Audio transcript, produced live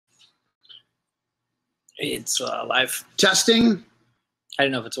It's live. Testing. I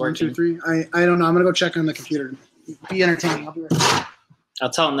don't know if it's working. 1, 2, 3. I don't know. I'm gonna go check on the computer. Be entertaining. I'll be right back. I'll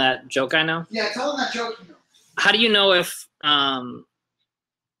tell him that joke I know. Yeah, tell him that joke you know. How do you know if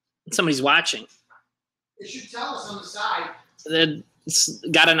somebody's watching? It should tell us on the side. It's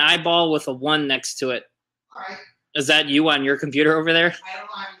got an eyeball with a 1 next to it. All right. Is that you on your computer over there? I don't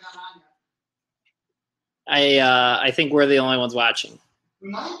know. I haven't gone on yet. I think we're the only ones watching. We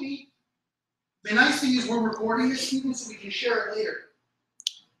might be. The nice thing is we're recording this, Steven, so we can share it later.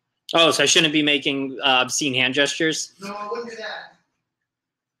 Oh, so I shouldn't be making obscene hand gestures? No, I wouldn't do that.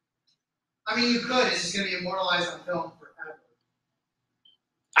 I mean, you could. It's just going to be immortalized on film forever.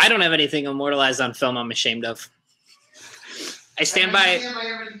 I don't have anything immortalized on film I'm ashamed of. I stand by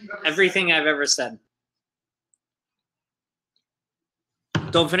everything I've ever said.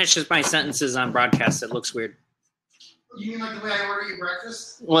 Don't finish my sentences on broadcast. It looks weird. You mean like the way I order you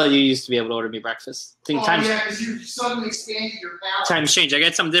breakfast? Well, you used to be able to order me breakfast. Yeah, because you suddenly expanded your palate. Times change. I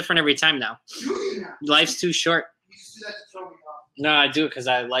get something different every time now. Do you now? Life's too short. You just do that to throw me off. No, I do it because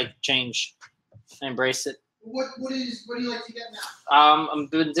I like change. I embrace it. What do you like to get now? I'm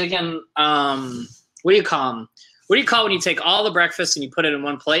digging. What do you call them? What do you call when you take all the breakfast and you put it in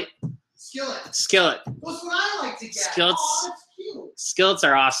one plate? Skillet. Skillet. What's what I like to get? Skillets. Oh, that's cute. Skillets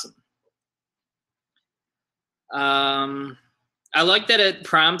are awesome. I like that it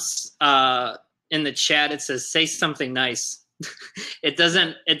prompts in the chat. It says, "Say something nice." It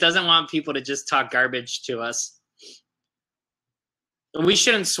doesn't want people to just talk garbage to us. We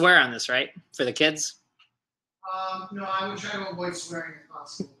shouldn't swear on this, right? For the kids. No, I would try to avoid swearing if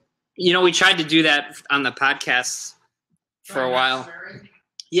possible. You know, we tried to do that on the podcast for a while. Swearing?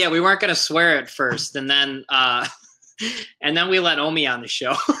 Yeah, we weren't going to swear at first, and then we let Omi on the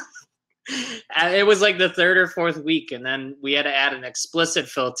show. And it was like the 3rd or 4th week, and then we had to add an explicit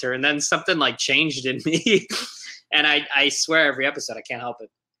filter, and then something like changed in me, and I swear every episode. I can't help it.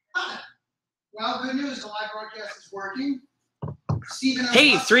 Well, good news. The live broadcast is working. Steven,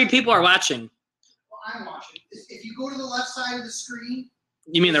 hey, 3 people are watching. Well, I'm watching. If you go to the left side of the screen.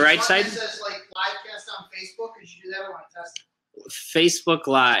 You mean the right side? It says like livecast on Facebook. Could you do that? I want to test it. Facebook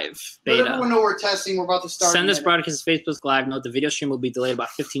Live beta. Let everyone know we're testing. We're about to start. Send this broadcast to Facebook Live. Note the video stream will be delayed about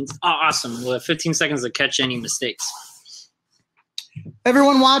 15. Oh, awesome. We'll have 15 seconds to catch any mistakes.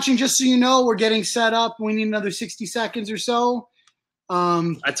 Everyone watching, just so you know, we're getting set up. We need another 60 seconds or so.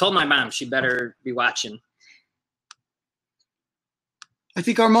 I told my mom she better be watching. I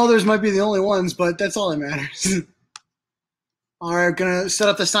think our mothers might be the only ones, but that's all that matters. All right, going to set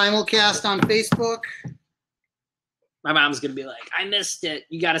up the simulcast on Facebook. My mom's going to be like, I missed it.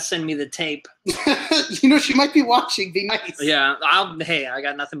 You got to send me the tape. You know, she might be watching. Be nice. Yeah. Hey, I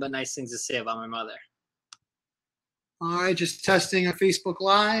got nothing but nice things to say about my mother. All right, just testing on Facebook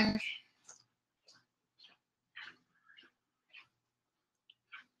Live.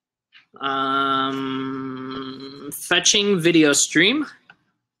 Fetching video stream.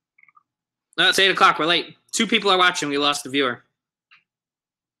 No, it's 8 o'clock. We're late. 2 people are watching. We lost a viewer.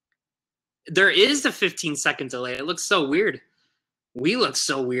 There is a 15-second delay. It looks so weird. We look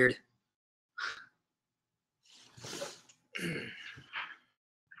so weird.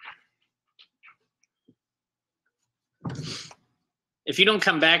 If you don't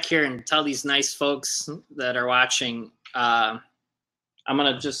come back here and tell these nice folks that are watching, I'm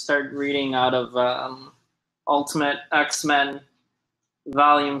going to just start reading out of Ultimate X-Men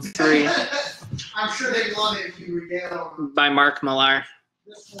Volume 3. I'm sure they'd love it if you regale them. By Mark Millar.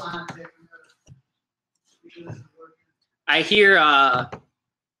 This one, I hear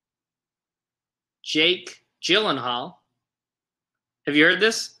Jake Gyllenhaal, have you heard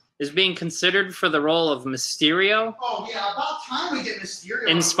this? Is being considered for the role of Mysterio. Oh, yeah, about time we get Mysterio.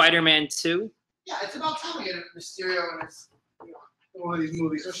 In Spider-Man 2. Yeah, it's about time we get Mysterio in one of these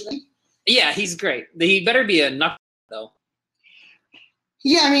movies, don't you think? Yeah, he's great. He better be a knuckle, though.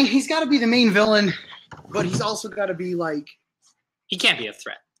 Yeah, I mean, he's got to be the main villain, but he's also got to be like... He can't be a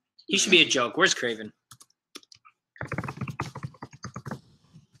threat. He should be a joke. Where's Craven?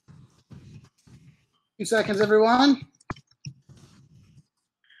 Few seconds, everyone.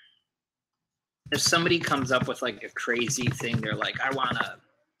 If somebody comes up with like a crazy thing, they're like, I want a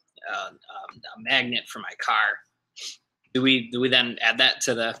magnet for my car. Do we then add that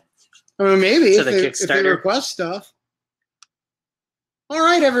to the maybe to the Kickstarter? If they request stuff. All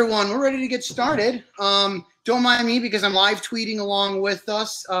right, everyone, we're ready to get started. Don't mind me because I'm live tweeting along with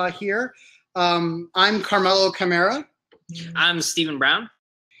us here. I'm Carmelo Chimera. I'm Stephen Brown.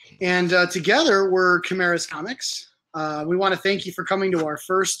 And together we're Chimera's Comics. We want to thank you for coming to our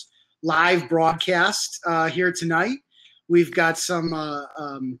first live broadcast here tonight. We've got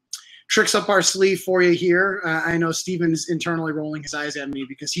some tricks up our sleeve for you here. I know Steven's internally rolling his eyes at me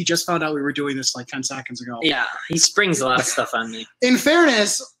because he just found out we were doing this like 10 seconds ago. Yeah, he springs a lot of stuff on me. In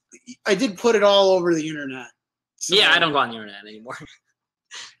fairness, I did put it all over the internet. So. Yeah, I don't go on the internet anymore.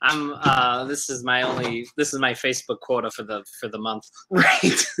 This is my Facebook quota for the month.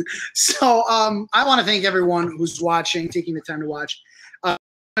 Right. So I want to thank everyone who's watching, taking the time to watch. I'm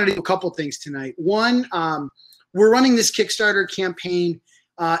going to do a couple things tonight. One, we're running this Kickstarter campaign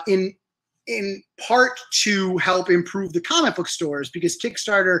in part to help improve the comic book stores, because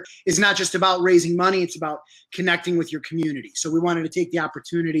Kickstarter is not just about raising money, it's about connecting with your community. So we wanted to take the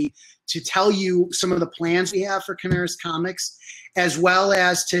opportunity to tell you some of the plans we have for Chimera's Comics, as well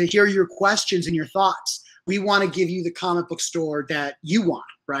as to hear your questions and your thoughts. We want to give you the comic book store that you want,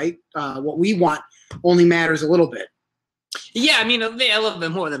 right? What we want only matters a little bit. Yeah, I mean, a little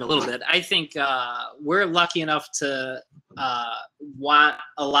bit more than a little bit. I think we're lucky enough to want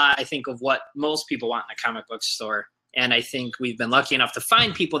a lot, I think, of what most people want in a comic book store. And I think we've been lucky enough to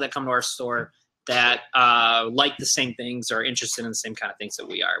find people that come to our store that like the same things or interested in the same kind of things that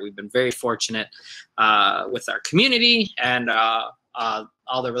we are. We've been very fortunate with our community and all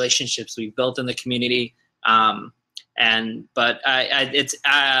the relationships we've built in the community. But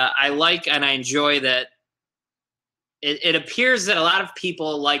I like and I enjoy that. It appears that a lot of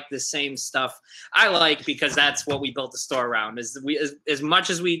people like the same stuff I like, because that's what we built the store around. As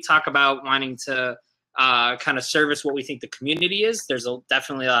much as we talk about wanting to kind of service what we think the community is, there's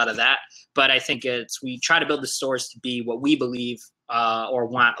definitely a lot of that. But I think we try to build the stores to be what we believe or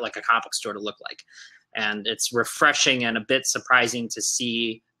want like a comic book store to look like. And it's refreshing and a bit surprising to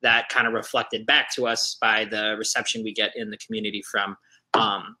see that kind of reflected back to us by the reception we get in the community from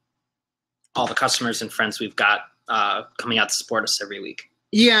all the customers and friends we've got coming out to support us every week.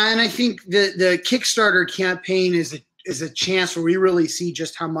 Yeah, and I think the Kickstarter campaign is a chance where we really see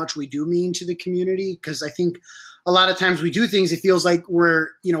just how much we do mean to the community, because I think a lot of times we do things, it feels like we're,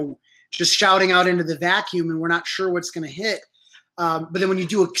 just shouting out into the vacuum and we're not sure what's going to hit. But then when you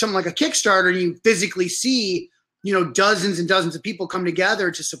do something like a Kickstarter, you physically see, dozens and dozens of people come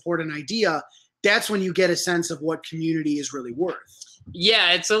together to support an idea. That's when you get a sense of what community is really worth.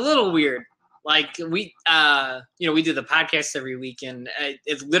 Yeah, it's a little weird. Like we do the podcast every week, and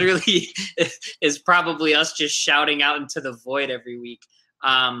it literally is probably us just shouting out into the void every week.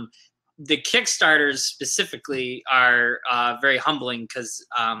 The Kickstarters specifically are very humbling, because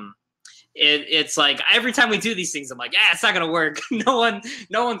it's like every time we do these things, I'm like, it's not gonna work. No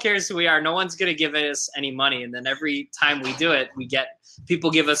one cares who we are. No one's gonna give us any money. And then every time we do it, we get people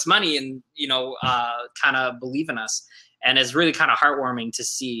give us money and kind of believe in us, and it's really kind of heartwarming to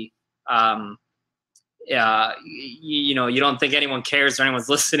see. You don't think anyone cares or anyone's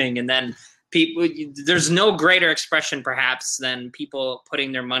listening, and then people, there's no greater expression perhaps than people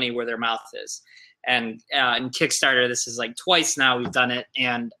putting their money where their mouth is. And in Kickstarter, this is like twice now we've done it,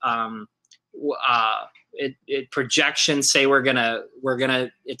 and projections say we're gonna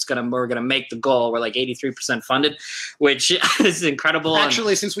make the goal. We're like 83% funded, which is incredible.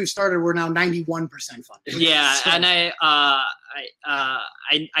 Actually, since we've started, we're now 91% funded. Yeah, so. And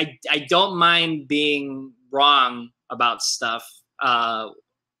I don't mind being wrong about stuff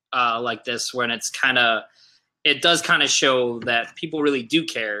like this, when it does kind of show that people really do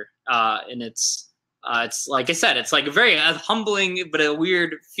care, and it's like I said, it's like a very humbling but a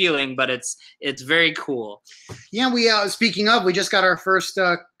weird feeling, but it's very cool. Yeah, we speaking of, we just got our first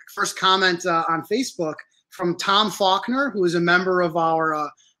comment on Facebook from Tom Faulkner, who is a member of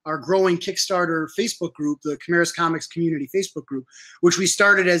our growing Kickstarter Facebook group, the Chimera's Comics Community Facebook group, which we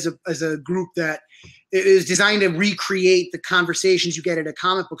started as a group that is designed to recreate the conversations you get at a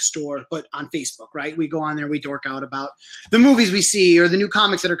comic book store, but on Facebook, right? We go on there, we dork out about the movies we see or the new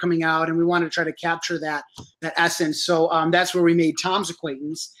comics that are coming out, and we want to try to capture that essence. So that's where we made Tom's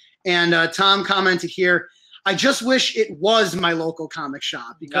acquaintance. And Tom commented here, I just wish it was my local comic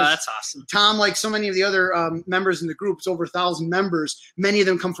shop, because that's awesome. Tom, like so many of the other members in the group, it's over 1,000 members. Many of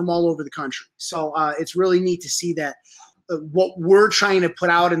them come from all over the country. So it's really neat to see that what we're trying to put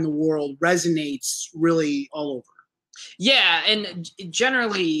out in the world resonates really all over. Yeah, and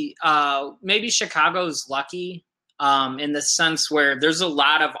generally, maybe Chicago's lucky in the sense where there's a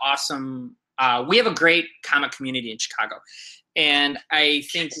lot of awesome. We have a great comic community in Chicago. And I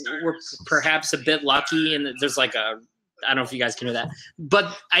think we're perhaps a bit lucky, and there's like I don't know if you guys can hear that,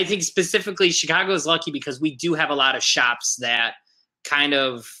 but I think specifically Chicago is lucky because we do have a lot of shops that kind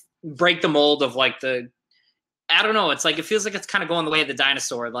of break the mold of like I don't know, it's like, it feels like it's kind of going the way of the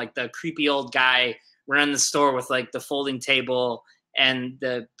dinosaur, like the creepy old guy running the store with like the folding table and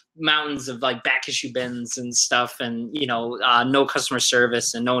the mountains of like back issue bins and stuff, and no customer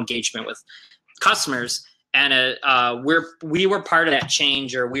service and no engagement with customers. And we were part of that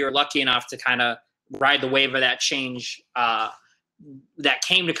change, or we were lucky enough to kind of ride the wave of that change that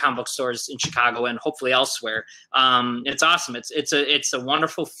came to comic book stores in Chicago and hopefully elsewhere. It's awesome. It's a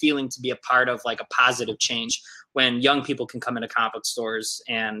wonderful feeling to be a part of, like, a positive change when young people can come into comic book stores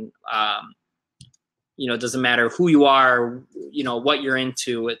and it doesn't matter who you are, what you're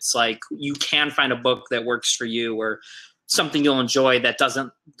into. It's like you can find a book that works for you, or something you'll enjoy that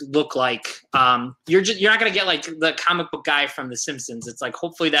doesn't look like you're not going to get like the comic book guy from The Simpsons. It's like,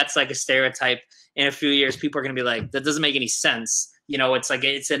 hopefully that's like a stereotype. In a few years, people are going to be like, that doesn't make any sense. It's like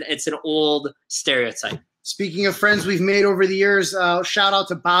it's an old stereotype. Speaking of friends we've made over the years, shout out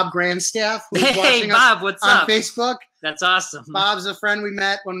to Bob Grandstaff, who's watching Bob, us what's on up? Facebook. That's awesome. Bob's a friend we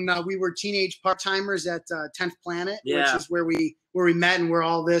met when we were teenage part-timers at 10th Planet, yeah. which is where we met and where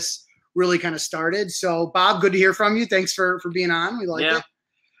all this really kind of started. So Bob, good to hear from you. Thanks for being on. We like it.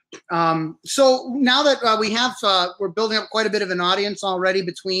 So now that we have, we're building up quite a bit of an audience already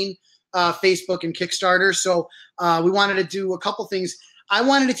between Facebook and Kickstarter. So we wanted to do a couple things. I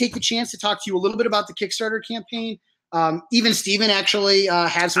wanted to take the chance to talk to you a little bit about the Kickstarter campaign. Even Steven actually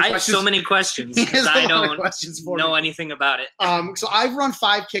had some questions. I have so many questions because I don't know anything about it. So I've run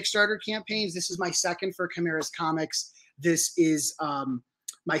 5 Kickstarter campaigns. This is my second for Chimera's Comics. This is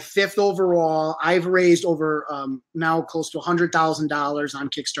my 5th overall. I've raised over now close to $100,000 on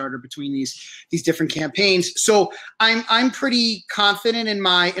Kickstarter between these different campaigns. So I'm pretty confident in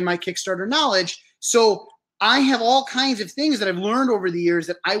my Kickstarter knowledge. So I have all kinds of things that I've learned over the years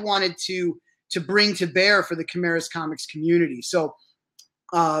that I wanted to bring to bear for the Chimera's Comics community. So,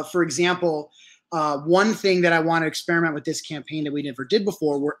 for example, one thing that I want to experiment with this campaign that we never did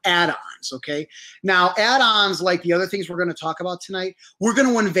before were add-ons, okay? Now, add-ons, like the other things we're going to talk about tonight, we're going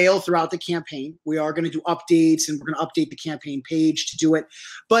to unveil throughout the campaign. We are going to do updates, and we're going to update the campaign page to do it.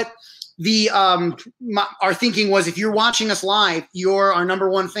 But our thinking was, if you're watching us live, you're our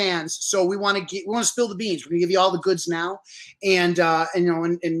 #1 fans. So we want to spill the beans. We're going to give you all the goods now, and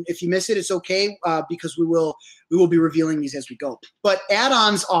if you miss it, it's okay because we will be revealing these as we go. But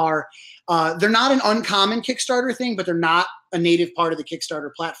add-ons are they're not an uncommon Kickstarter thing, but they're not a native part of the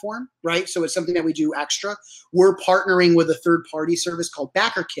Kickstarter platform, right? So it's something that we do extra. We're partnering with a third-party service called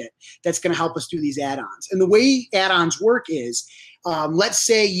BackerKit that's going to help us do these add-ons. And the way add-ons work is, let's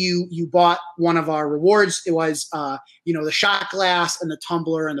say you bought one of our rewards. It was the shot glass and the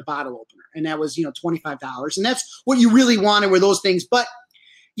tumbler and the bottle opener, and that was $25, and that's what you really wanted were those things. But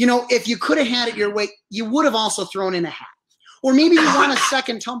if you could have had it your way, you would have also thrown in a hat, or maybe you want a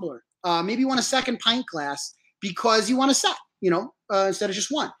second tumbler, maybe you want a second pint glass because you want a set, instead of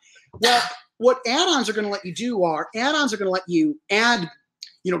just one. Well, what add-ons are going to let you do are add-ons are going to let you add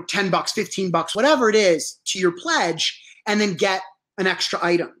 $10, $15, whatever it is, to your pledge, and then get an extra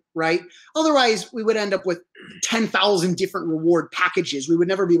item, right? Otherwise, we would end up with 10,000 different reward packages. We would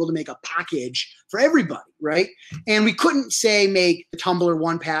never be able to make a package for everybody, right? And we couldn't say make the tumbler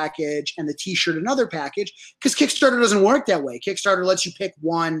one package and the t-shirt another package, because Kickstarter doesn't work that way. Kickstarter lets you pick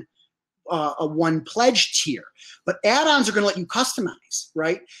one pledge tier, but add-ons are going to let you customize,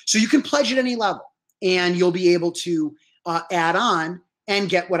 right? So you can pledge at any level, and you'll be able to add on and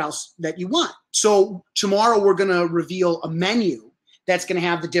get what else that you want. So tomorrow we're going to reveal a menu that's going to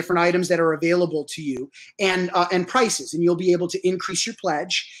have the different items that are available to you and prices, and you'll be able to increase your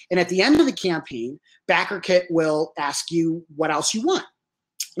pledge. And at the end of the campaign, BackerKit will ask you what else you want.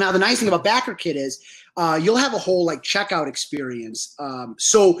 Now, the nice thing about BackerKit is you'll have a whole checkout experience.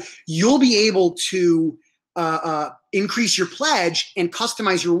 So you'll be able to increase your pledge and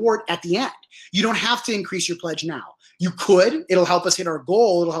customize your reward at the end. You don't have to increase your pledge now. You could. It'll help us hit our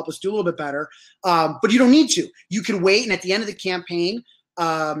goal. It'll help us do a little bit better. But you don't need to. You can wait, and at the end of the campaign,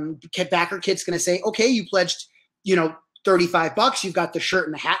 BackerKit's going to say, okay, you pledged, $35. You've got the shirt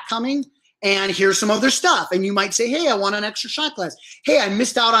and the hat coming, and here's some other stuff. And you might say, hey, I want an extra shot glass. Hey, I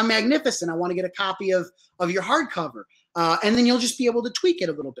missed out on Magnificent. I want to get a copy of your hardcover. And then you'll just be able to tweak it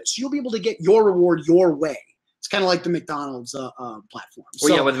a little bit. So you'll be able to get your reward your way. It's kind of like the McDonald's platform.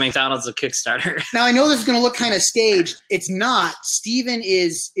 Well, yeah, with McDonald's a Kickstarter. Now, I know this is going to look kind of staged. It's not. Steven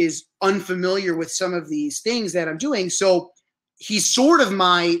is unfamiliar with some of these things that I'm doing. So he's sort of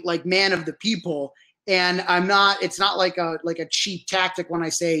my man of the people. And I'm not. It's not like a cheap tactic when I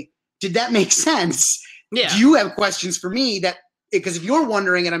say, did that make sense? Yeah. Do you have questions for me? Because if you're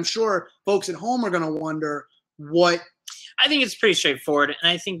wondering, and I'm sure folks at home are going to wonder what. I think it's pretty straightforward, and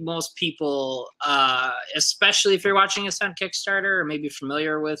I think most people, especially if you're watching us on Kickstarter or maybe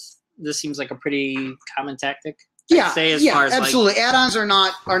familiar with, this seems like a pretty common tactic. Yeah, say as far as absolutely. Add-ons are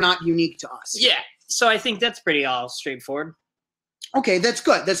not unique to us. Yeah. So I think that's pretty all straightforward. Okay, that's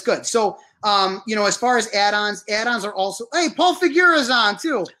good. That's good. So, as far as add-ons are also. Hey, Paul Figuera's on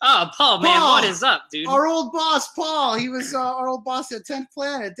too. Oh, Paul, man, what is up, dude? Our old boss, Paul. He was our old boss at 10th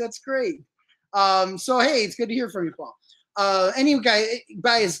Planet. That's great. So hey, it's good to hear from you, Paul.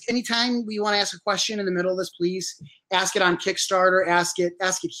 Guys, anytime we want to ask a question in the middle of this, please ask it on Kickstarter. Ask it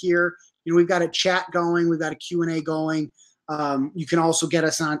here. We've got a chat going. We've got a Q&A going. You can also get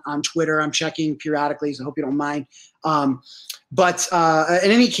us on Twitter. I'm checking periodically, so I hope you don't mind. But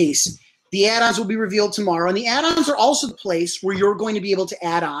in any case, the add-ons will be revealed tomorrow. And the add-ons are also the place where you're going to be able to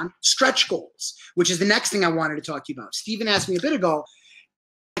add on stretch goals, which is the next thing I wanted to talk to you about. Steven asked me a bit ago.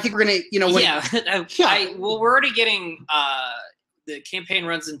 I think we're going to, well, we're already getting, the campaign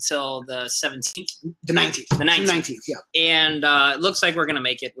runs until the 17th. The 19th. The 19th, yeah. And it looks like we're going to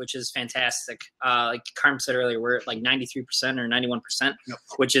make it, which is fantastic. Like Carm said earlier, we're at like 93% or 91%,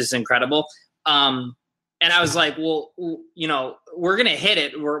 which is incredible. And I was like, well, we're going to hit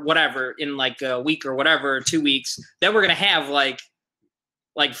it or whatever in like a week or whatever, 2 weeks. Then we're going to have like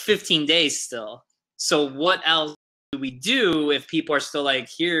 15 days still. So what else do we do if people are still like,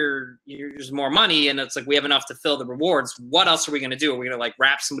 here's more money, and it's like we have enough to fill the rewards? What else are we going to do? Are we going to like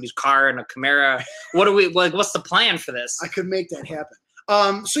wrap somebody's car in a Chimera? What's the plan for this? I could make that happen.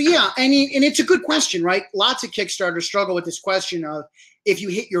 So yeah, and it's a good question, right? Lots of Kickstarters struggle with this question of, if you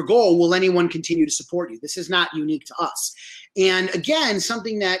hit your goal, will anyone continue to support you? This is not unique to us. And again,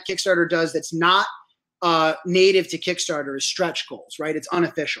 something that Kickstarter does that's not native to Kickstarter is stretch goals, right? It's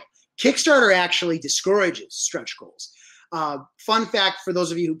unofficial. Kickstarter actually discourages stretch goals. Fun fact for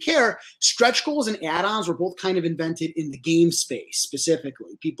those of you who care, stretch goals and add-ons were both kind of invented in the game space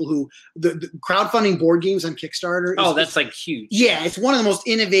specifically. People who, the crowdfunding board games on Kickstarter. That's like huge. Yeah, it's one of the most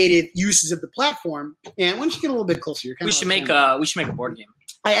innovative uses of the platform. And why don't you get a little bit closer? We should make a board game.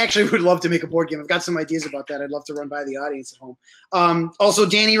 I actually would love to make a board game. I've got some ideas about that. I'd love to run by the audience at home. Also,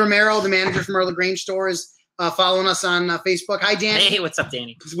 Danny Romero, the manager from our LaGrange store, is following us on Facebook. Hi, Danny. Hey, what's up,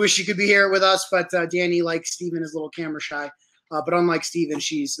 Danny? Wish you could be here with us, but Danny, like Steven, is a little camera shy. But unlike Steven,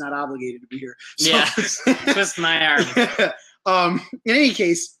 she's not obligated to be here. So. Yeah, twist my arm. In any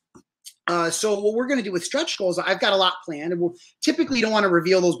case, so what we're going to do with stretch goals, I've got a lot planned. And we'll typically don't want to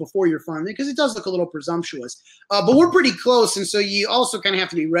reveal those before you're funding because it does look a little presumptuous. But we're pretty close, and so you also kind of have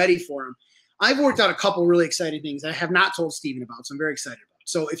to be ready for them. I've worked out a couple really exciting things that I have not told Steven about, so I'm very excited about.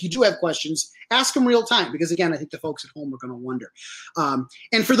 So if you do have questions, ask them real time because, again, I think the folks at home are going to wonder.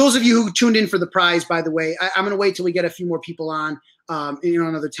 And for those of you who tuned in for the prize, by the way, I'm going to wait till we get a few more people on,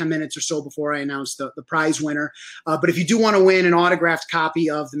 another 10 minutes or so before I announce the prize winner. But if you do want to win an autographed copy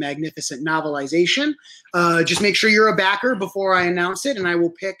of the magnificent novelization, just make sure you're a backer before I announce it, and I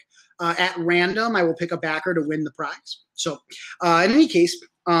will pick at random. I will pick a backer to win the prize. So in any case,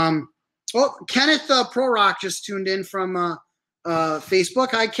 Kenneth Pro Rock just tuned in from Facebook.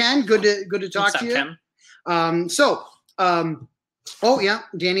 Hi, Ken. Good to talk to you. Ken? Oh yeah,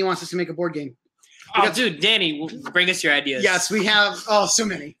 Danny wants us to make a board game. Dude, Danny, bring us your ideas. Yes, we have. Oh, so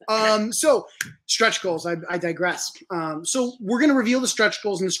many. So stretch goals. I digress. So we're going to reveal the stretch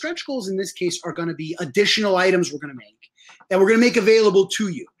goals, and the stretch goals in this case are going to be additional items we're going to make that we're going to make available to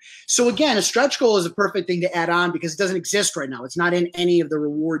you. So again, a stretch goal is a perfect thing to add on because it doesn't exist right now. It's not in any of the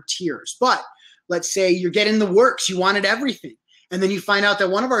reward tiers. But let's say you're getting the works. You wanted everything. And then you find out that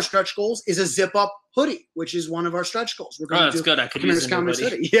one of our stretch goals is a zip-up hoodie, which is one of our stretch goals. We're going to do good. I could use a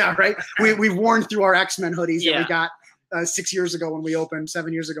hoodie. Yeah, right. We've worn through our X-Men hoodies that we got 6 years ago when we opened,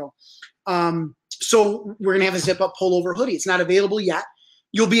 7 years ago. So we're going to have a zip-up pullover hoodie. It's not available yet.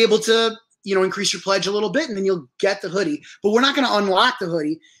 You'll be able to, increase your pledge a little bit, and then you'll get the hoodie. But we're not going to unlock the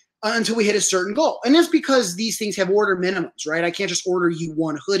hoodie until we hit a certain goal. And that's because these things have order minimums, right? I can't just order you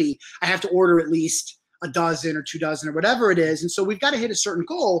one hoodie. I have to order at least a dozen or 2 dozen or whatever it is. And so we've got to hit a certain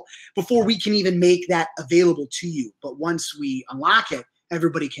goal before we can even make that available to you. But once we unlock it,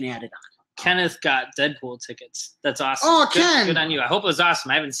 everybody can add it on. Kenneth got Deadpool tickets. That's awesome. Oh, Ken. Good on you. I hope it was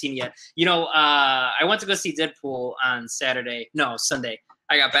awesome. I haven't seen it yet. I went to go see Deadpool on Sunday.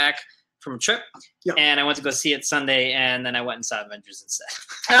 I got back from a trip, and I went to go see it Sunday, and then I went and saw Avengers instead.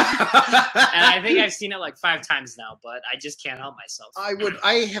 And I think I've seen it like 5 times now, but I just can't help myself.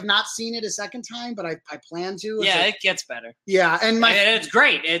 I have not seen it a second time, but I plan to. It gets better. Yeah, and it's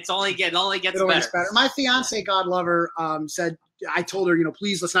great. It only gets better. My fiance, God love her, said, I told her,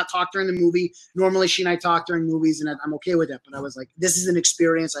 please let's not talk during the movie. Normally she and I talk during movies, and I'm okay with that. But I was like, this is an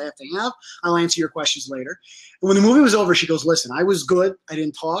experience I have to have. I'll answer your questions later. And when the movie was over, she goes, listen, I was good. I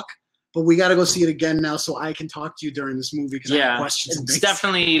didn't talk. but we got to go see it again now so I can talk to you during this movie because I have questions. It's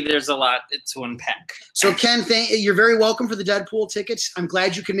definitely, there's a lot to unpack. So Ken, you're very welcome for the Deadpool tickets. I'm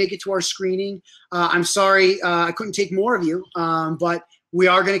glad you could make it to our screening. I'm sorry I couldn't take more of you, but we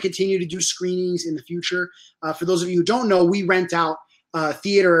are going to continue to do screenings in the future. For those of you who don't know, we rent out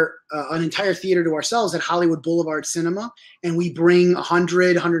theater, an entire theater to ourselves at Hollywood Boulevard Cinema, and we bring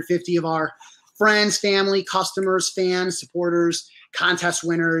 100, 150 of our friends, family, customers, fans, supporters, contest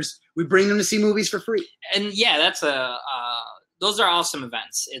winners. We bring them to see movies for free. And yeah, that's those are awesome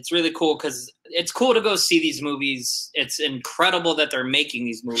events. It's really cool because it's cool to go see these movies. It's incredible that they're making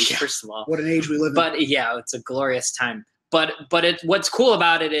these movies, first of all. What an age we live in. But yeah, it's a glorious time. But what's cool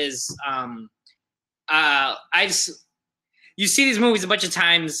about it is you see these movies a bunch of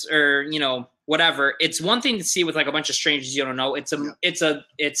times, or whatever. It's one thing to see with like a bunch of strangers you don't know.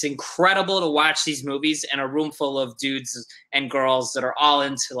 It's incredible to watch these movies in a room full of dudes and girls that are all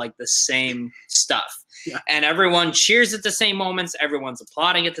into like the same stuff. Yeah. And everyone cheers at the same moments. Everyone's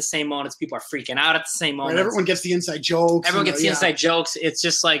applauding at the same moments. People are freaking out at the same moments. Right, everyone gets the inside jokes. Everyone gets the inside jokes. It's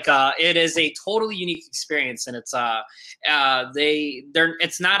just like it is a totally unique experience, and it's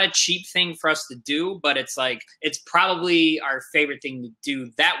it's not a cheap thing for us to do, but it's probably our favorite thing to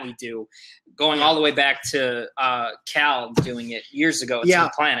do that we do, going all the way back to Cal doing it years ago at Some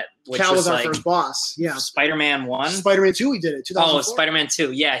Planet. Which Cal was our first boss. Yeah. Spider-Man 1. Spider-Man 2, we did it. 2004. Oh, Spider-Man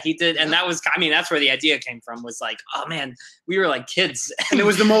 2. Yeah, he did. And that was, that's where the idea came from, was like, oh man, we were like kids. And it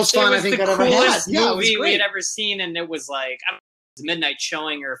was the most fun I think I'd ever had. It was the coolest movie we had ever seen. And it was like, I don't know if it was midnight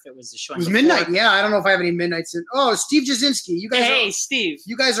showing or if it was a showing. It was midnight. Yeah, I don't know if I have any midnights. Oh, Steve Jasinski. You guys Steve.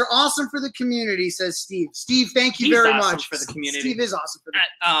 You guys are awesome for the community, says Steve. Steve, thank you very much for the community. Steve is awesome for the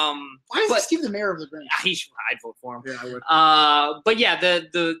Why is Steve the mayor of the Grange? I'd vote for him. Yeah, I would. But yeah,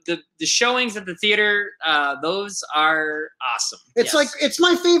 the showings at the theater, those are awesome. It's like, it's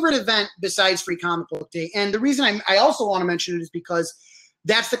my favorite event besides Free Comic Book Day. And the reason I also want to mention it is because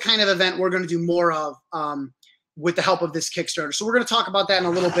that's the kind of event we're going to do more of with the help of this Kickstarter. So we're going to talk about that in a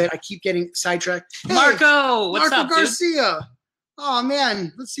little bit. I keep getting sidetracked. Hey, Marco, what's up, Garcia. Dude? Oh,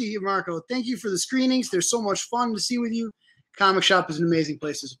 man. Let's see here, Marco. Thank you for the screenings. They're so much fun to see with you. Comic Shop is an amazing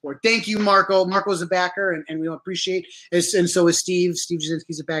place to support. Thank you, Marco. Marco's a backer, and we appreciate it. And so is Steve. Steve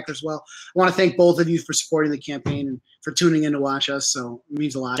Jasinski's a backer as well. I want to thank both of you for supporting the campaign and for tuning in to watch us. So it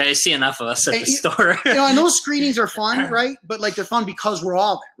means a lot. I see enough of us at the store. And those screenings are fun, right? But like, they're fun because we're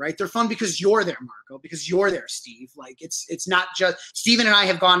all there, right? They're fun because you're there, Marco, because you're there, Steve. Like, it's not just Steven and I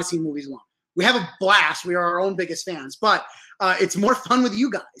have gone to see movies alone. We have a blast. We are our own biggest fans, but it's more fun with you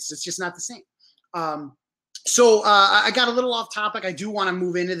guys. It's just not the same. So I got a little off topic. I do want to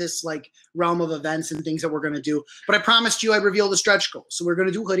move into this like realm of events and things that we're going to do, but I promised you I'd reveal the stretch goal. So we're going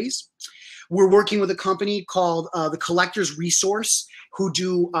to do hoodies. We're working with a company called the Collector's Resource, who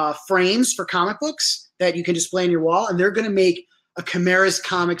do frames for comic books that you can display on your wall, and they're going to make a Chimera's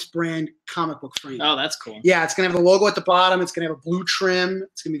Comics brand comic book frame. Oh, that's cool. Yeah, it's going to have a logo at the bottom. It's going to have a blue trim.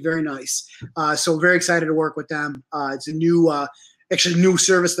 It's going to be very nice. So very excited to work with them. It's a new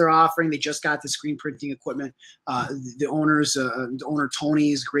service they're offering. They just got the screen printing equipment. The owner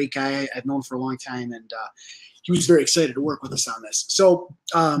Tony is a great guy. I've known for a long time, and he was very excited to work with us on this. So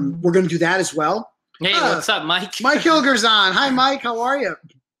we're going to do that as well. Hey, what's up, Mike? Mike Hilger's on. Hi, Mike. How are you?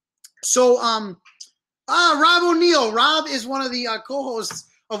 So Rob O'Neill. Rob is one of the co-hosts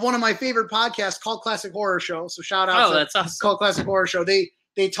of one of my favorite podcasts called Classic Horror Show. So shout out to that's awesome. Called Classic Horror Show.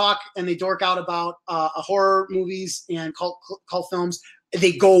 They talk and they dork out about horror movies and cult films.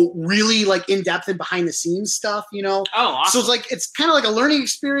 They go really like in depth and behind the scenes stuff, Oh, awesome. So it's kind of like a learning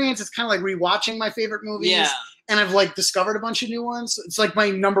experience. It's kind of like rewatching my favorite movies. Yeah. And I've like discovered a bunch of new ones. It's like my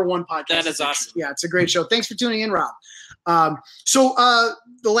 #1 podcast. That is awesome. Yeah, it's a great show. Thanks for tuning in, Rob. So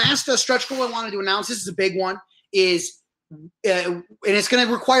the last stretch goal I wanted to announce, this is a big one, is and it's going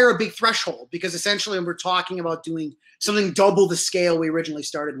to require a big threshold because essentially we're talking about doing something double the scale we originally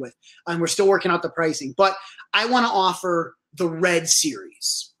started with, and we're still working out the pricing. But I want to offer the red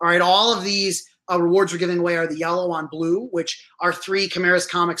series. All right, all of these rewards we're giving away are the yellow on blue, which our 3 Chimera's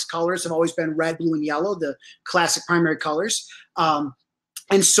Comics colors have always been red, blue, and yellow, the classic primary colors. And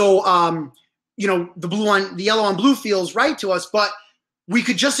so the yellow on blue feels right to us, but we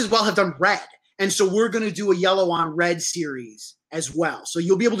could just as well have done red. And so we're going to do a yellow on red series as well. So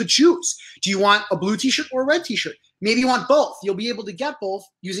you'll be able to choose. Do you want a blue t-shirt or a red t-shirt? Maybe you want both. You'll be able to get both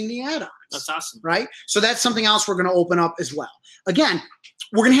using the add-ons. That's awesome. Right? So that's something else we're going to open up as well. Again,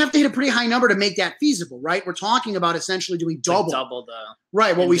 we're going to have to hit a pretty high number to make that feasible, right? We're talking about essentially doing double. Like double the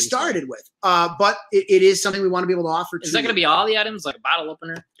right, what we started with. But it is something we want to be able to offer. Is that going to be all the items, like a bottle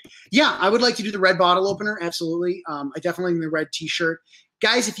opener? Yeah, I would like to do the red bottle opener. Absolutely. I definitely need the red t-shirt.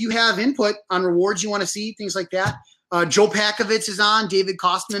 Guys, if you have input on rewards you want to see, things like that, Joe Pakovitz is on. David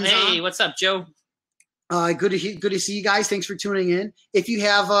Kostman's on. Hey, what's up, Joe? Good to see you guys. Thanks for tuning in. If you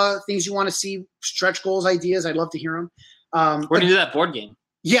have things you want to see, stretch goals, ideas, I'd love to hear them. We're going to do that board game.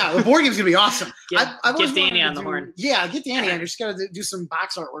 Yeah, the board game's going to be awesome. Get Danny on the horn. Yeah, get Danny on. Just got to do some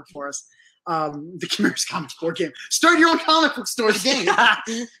box artwork for us. The Chimera's Comics board game. Start your own comic book store, the game.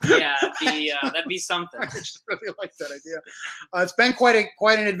 Yeah, that'd be something. I just really like that idea. It's been quite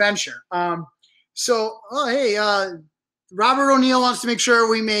an adventure. Robert O'Neill wants to make sure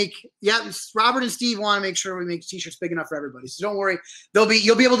we make. Yeah, Robert and Steve want to make sure we make t-shirts big enough for everybody. So don't worry.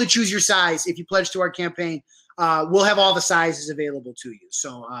 You'll be able to choose your size if you pledge to our campaign. We'll have all the sizes available to you.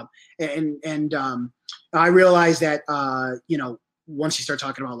 So I realize that once you start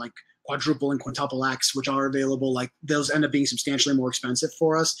talking about like quadruple and quintuple X, which are available, like those end up being substantially more expensive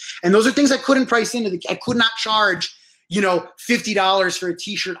for us. And those are things I couldn't price into. I could not charge, $50 for a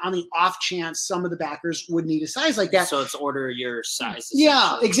t-shirt on the off chance some of the backers would need a size like that. So it's order your size.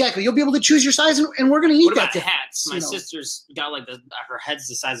 Yeah, exactly. You'll be able to choose your size, and we're going to eat what that. What about hats? My sister's got like her head's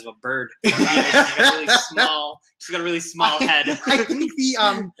the size of a bird. She's got a really small. She's got a really small head. I think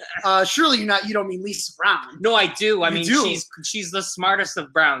surely you don't mean Lisa Brown. No, I do. I mean, she's the smartest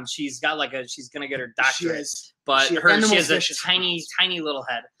of Brown. She's got she's gonna get her doctorate. She has a tiny little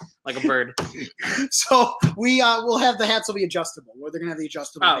head, like a bird. So we'll have the hats will be adjustable. They're gonna have the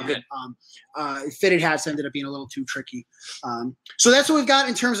adjustable. Oh, good. Fitted hats ended up being a little too tricky. So that's what we've got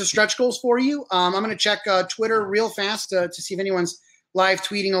in terms of stretch goals for you. I'm gonna check Twitter real fast to see if anyone's live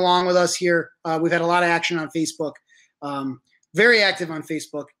tweeting along with us here. We've had a lot of action on Facebook. Very active on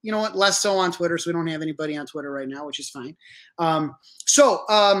Facebook. You know what? Less so on Twitter. So we don't have anybody on Twitter right now, which is fine.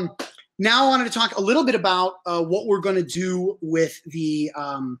 Now I wanted to talk a little bit about what we're going to do with the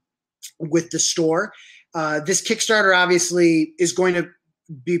store. This Kickstarter obviously is going to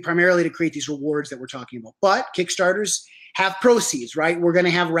be primarily to create these rewards that we're talking about. But Kickstarters have proceeds, right? We're going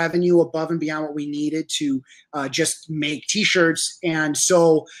to have revenue above and beyond what we needed to just make T-shirts. And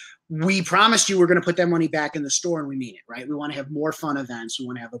so we promised you we're going to put that money back in the store, and we mean it, right? We want to have more fun events. We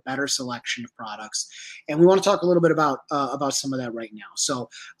want to have a better selection of products. And we want to talk a little bit about some of that right now. So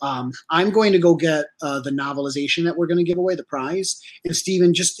I'm going to go get the novelization that we're going to give away, the prize. And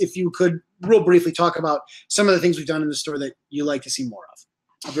Steven, just if you could real briefly talk about some of the things we've done in the store that you like to see more of.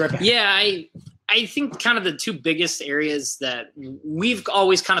 I'll be right back. Yeah, I think kind of the two biggest areas that we've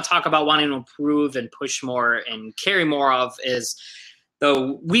always kind of talked about wanting to improve and push more and carry more of is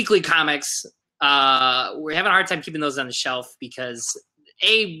the weekly comics. We're having a hard time keeping those on the shelf because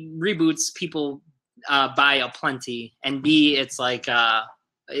A, reboots people buy aplenty, and B, it's like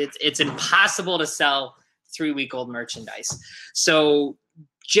it's impossible to sell 3-week-old merchandise. So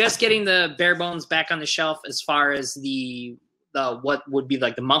just getting the bare bones back on the shelf as far as the what would be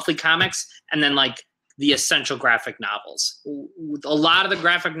like the monthly comics, and then like the essential graphic novels. A lot of the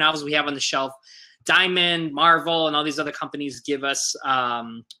graphic novels we have on the shelf, Diamond, Marvel, and all these other companies give us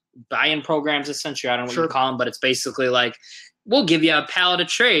buy-in programs, essentially. I don't know what you call them, but it's basically like, we'll give you a pallet of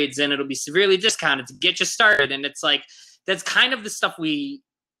trades and it'll be severely discounted to get you started. And it's like, that's kind of the stuff we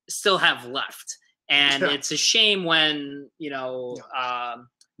still have left. And it's a shame when,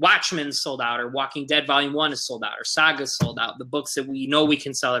 Watchmen sold out, or Walking Dead Volume 1 is sold out, or Saga sold out, the books that we know we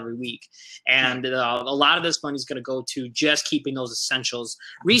can sell every week. And a lot of this money is going to go to just keeping those essentials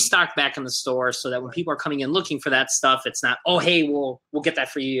restocked back in the store, so that when people are coming in looking for that stuff, it's not, oh, hey, we'll get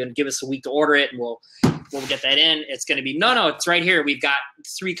that for you and give us a week to order it and we'll get that in. It's going to be, no, it's right here. We've got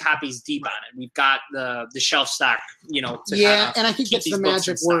 3 copies deep on it. We've got the shelf stock, and I think that's the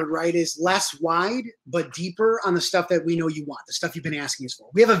magic word, right? Is less wide, but deeper on the stuff that we know you want, the stuff you've been asking us for.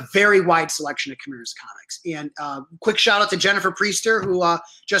 We have a very wide selection of Chimera's comics. And quick shout out to Jennifer Priester, who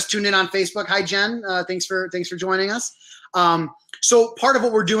just tuned in on Facebook. Hi, Jen. Thanks for joining us. So part of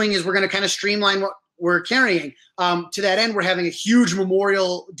what we're doing is we're going to kind of streamline what we're carrying. To that end, we're having a huge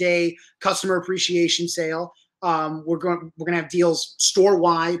Memorial Day customer appreciation sale. We're going to have deals store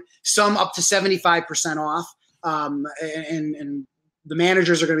wide, some up to 75% off. And the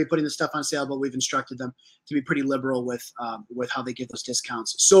managers are going to be putting the stuff on sale, but we've instructed them to be pretty liberal with how they give those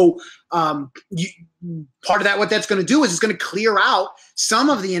discounts. So part of that, what that's going to do is it's going to clear out some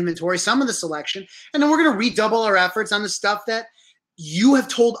of the inventory, some of the selection, and then we're going to redouble our efforts on the stuff that you have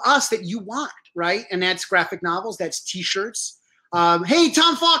told us that you want, right? And that's graphic novels, that's T-shirts. Hey,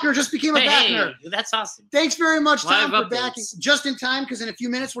 Tom Faulkner just became a backer. Hey, that's awesome. Thanks very much, Tom, for backing. Just in time, because in a few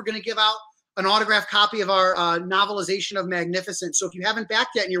minutes we're going to give out an autographed copy of our novelization of Magnificent. So if you haven't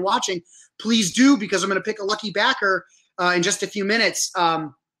backed yet and you're watching, please do, because I'm going to pick a lucky backer in just a few minutes.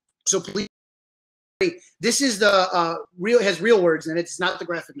 So please. This is the it has real words in it. It's not the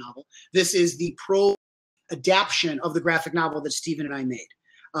graphic novel. This is the pro adaptation of the graphic novel that Stephen and I made,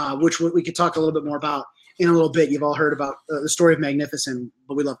 which we could talk a little bit more about in a little bit. You've all heard about the story of Magnificent,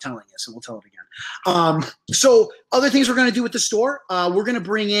 but we love telling it, so we'll tell it again. So other things we're going to do with the store, we're going to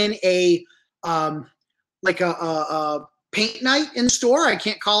bring in a paint night in store. I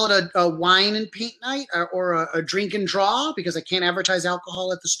can't call it a wine and paint night or a drink and draw because I can't advertise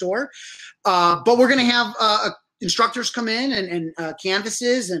alcohol at the store. But we're going to have instructors come in and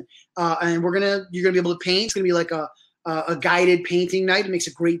canvases, and you're gonna be able to paint. It's gonna be like a guided painting night. It makes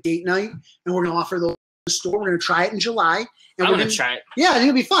a great date night, and we're gonna offer those in the store. We're gonna try it in July. And I'm gonna try it. Yeah, I think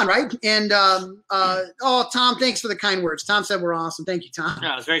it'll be fun, right? And Tom, thanks for the kind words. Tom said we're awesome. Thank you, Tom.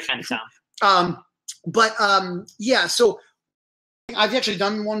 No, it was very kind of Tom. Yeah. So I've actually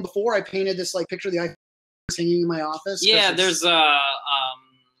done one before. I painted this like picture of the iPhone hanging in my office. Yeah, there's a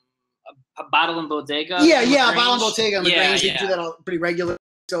bottle and bodega. Yeah, a bottle and bodega on the Grange. Yeah. We do that all pretty regularly.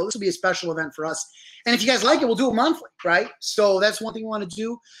 So this will be a special event for us. And if you guys like it, we'll do it monthly, right? So that's one thing we want to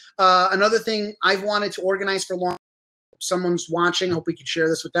do. Another thing I've wanted to organize for long. Someone's watching. I hope we can share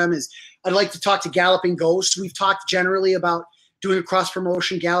this with them. Is I'd like to talk to Galloping Ghost. We've talked generally about doing a cross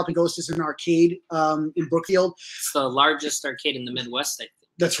promotion. Galloping Ghost is an arcade in Brookfield. It's the largest arcade in the Midwest, I think.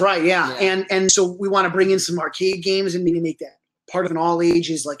 That's right. Yeah. And so we want to bring in some arcade games and maybe make that part of an all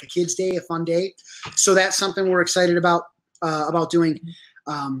ages, like a kids day, a fun day. So that's something we're excited about doing.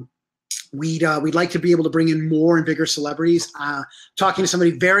 We'd like to be able to bring in more and bigger celebrities. Talking to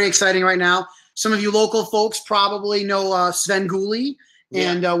somebody very exciting right now. Some of you local folks probably know Sven Gulli,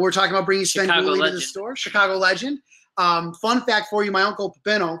 and we're talking about bringing Sven Gulli to the store. Chicago legend. Fun fact for you: my uncle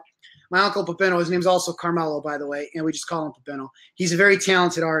Pepino, his name's also Carmelo, by the way, and we just call him Pepino. He's a very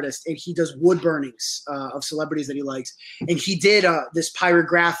talented artist, and he does wood burnings of celebrities that he likes. And he did this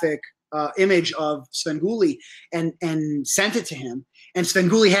pyrographic image of Sven Gulli and sent it to him. And Sven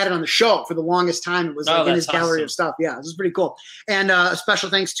Gulli had it on the show for the longest time. It was like in his gallery of stuff. Yeah, this is pretty cool. And a special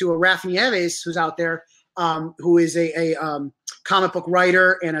thanks to Rafa Nieves, who's out there, who is a comic book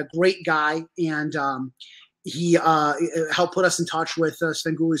writer and a great guy. And he helped put us in touch with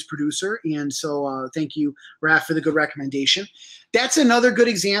Sven Gulli's producer. And so thank you, Raf, for the good recommendation. That's another good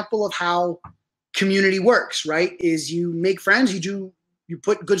example of how community works, right? Is you make friends, you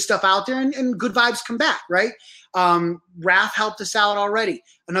put good stuff out there, and good vibes come back, right? Raf helped us out already.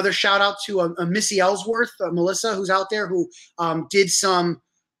 Another shout out to Missy Ellsworth, Melissa, who's out there, who did some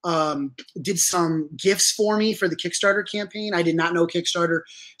gifts for me for the Kickstarter campaign. I did not know Kickstarter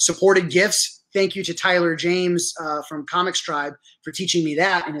supported gifts. Thank you to Tyler James from Comics Tribe for teaching me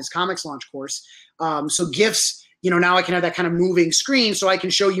that in his comics launch course. So gifts, now I can have that kind of moving screen so I can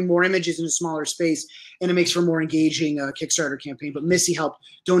show you more images in a smaller space, and it makes for a more engaging Kickstarter campaign. But Missy helped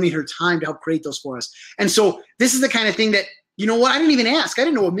donate her time to help create those for us. And so this is the kind of thing that, I didn't even ask. I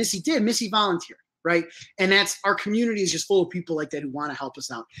didn't know what Missy did. Missy volunteered, right? And that's, our community is just full of people like that who want to help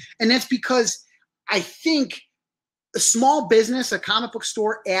us out. And that's because I think a small business, a comic book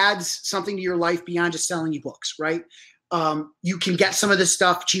store, adds something to your life beyond just selling you books, right? You can get some of this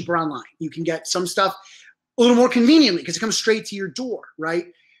stuff cheaper online. You can get some stuff a little more conveniently because it comes straight to your door, right?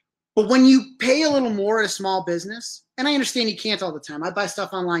 But when you pay a little more at a small business, and I understand you can't all the time. I buy stuff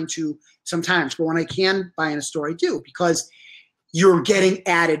online too sometimes, but when I can buy in a store, I do, because you're getting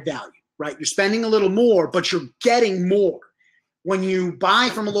added value, right? You're spending a little more, but you're getting more. When you buy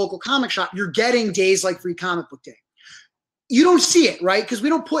from a local comic shop, you're getting days like Free Comic Book Day. You don't see it, right? Because we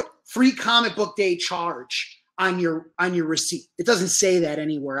don't put Free Comic Book Day charge on your receipt. It doesn't say that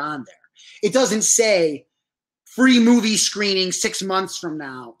anywhere on there. It doesn't say free movie screening 6 months from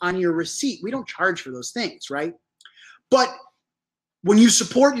now on your receipt. We don't charge for those things, right? But when you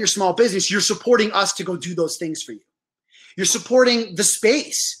support your small business, you're supporting us to go do those things for you. You're supporting the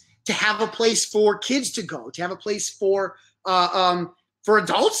space to have a place for kids to go, to have a place for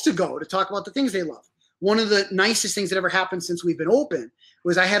adults to go to talk about the things they love. One of the nicest things that ever happened since we've been open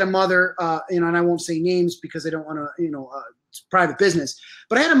was I had a mother, and I won't say names because I don't want to, it's private business.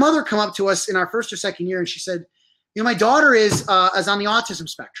 But I had a mother come up to us in our first or second year, and she said, my daughter is on the autism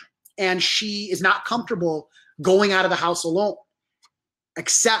spectrum, and she is not comfortable going out of the house alone,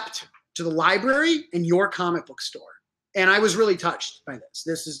 except to the library and your comic book store. And I was really touched by this.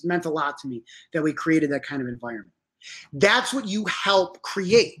 This has meant a lot to me that we created that kind of environment. That's what you help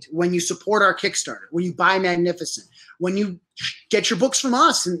create when you support our Kickstarter, when you buy Magnificent, when you get your books from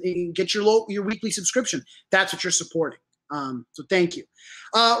us and get your weekly subscription. That's what you're supporting. So thank you.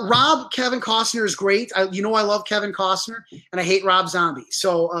 Rob, Kevin Costner is great. I love Kevin Costner, and I hate Rob Zombie.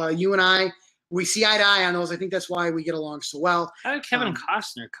 So you and I, we see eye to eye on those. I think that's why we get along so well. How did Kevin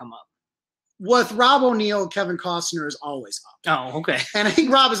Costner come up? with Rob O'Neill, Kevin Costner is always up. Oh, okay. And I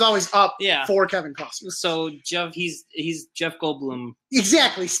think Rob is always up Yeah. for Kevin Costner. So Jeff, he's Jeff Goldblum.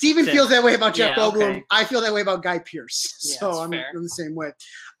 Exactly. Steven feels that way about Jeff Goldblum. Okay. I feel that way about Guy Pearce. Yeah, So I'm fair. the same way.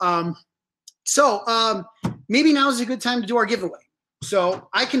 Maybe now is a good time to do our giveaway. So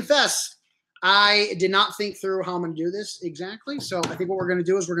I confess, I did not think through how I'm going to do this exactly. So I think what we're going to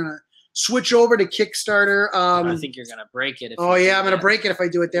do is we're going to switch over to Kickstarter. I think you're going to break it. I'm going to break it if I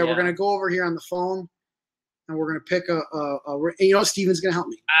do it there. Yeah. We're going to go over here on the phone, and we're going to pick Steven's going to help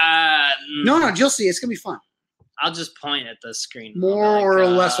me. No, you'll see. It's going to be fun. I'll just point at the screen. More or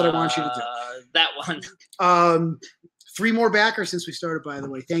less what I want you to do. That one. 3 more backers since we started, by the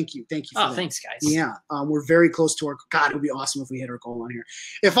way. Thank you. For that. Thanks, guys. Yeah, we're very close to our. God, it would be awesome if we hit our goal on here.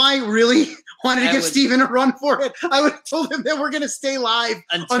 If I really wanted to give Steven a run for it, I would have told him that we're going to stay live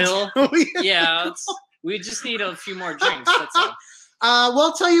until we just need a few more drinks. That's all. Well,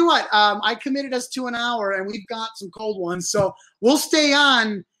 I'll tell you what. I committed us to an hour, and we've got some cold ones, so we'll stay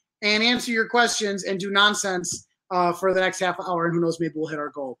on and answer your questions and do nonsense for the next half hour, and who knows, maybe we'll hit our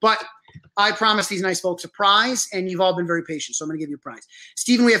goal. But I promised these nice folks a prize, and you've all been very patient, so I'm going to give you a prize.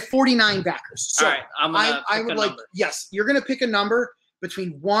 Steven, we have 49 backers. So all right, I would like, yes, you're going to pick a number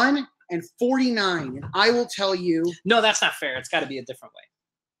between 1 and 49, and I will tell you. No, that's not fair. It's got to be a different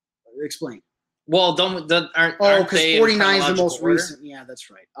way. Explain. Well, aren't because 49 is the most recent. Yeah, that's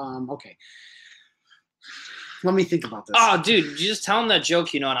right. Okay. Let me think about this. Oh, dude, you just tell him that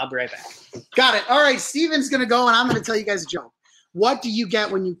joke, and I'll be right back. Got it. All right, Steven's going to go, and I'm going to tell you guys a joke. What do you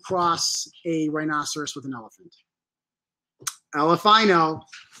get when you cross a rhinoceros with an elephant? Elephino.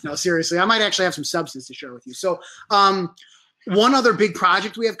 No, seriously, I might actually have some substance to share with you. So one other big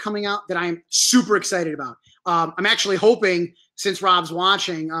project we have coming out that I'm super excited about. I'm actually hoping, since Rob's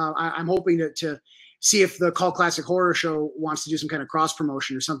watching, I'm hoping to see if the Cult Classic Horror Show wants to do some kind of cross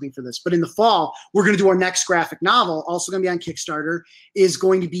promotion or something for this. But in the fall, we're going to do our next graphic novel, also going to be on Kickstarter, is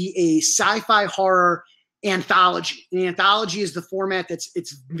going to be a sci-fi horror anthology. An anthology is the format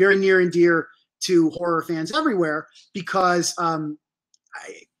it's very near and dear to horror fans everywhere because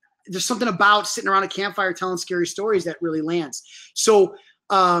there's something about sitting around a campfire telling scary stories that really lands. So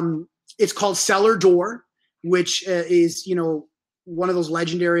it's called Cellar Door, which is, one of those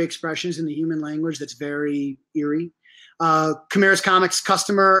legendary expressions in the human language that's very eerie. Chimera's Comics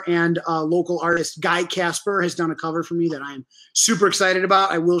customer and local artist Guy Casper has done a cover for me that I'm super excited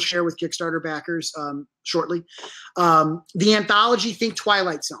about. I will share with Kickstarter backers shortly. The anthology, think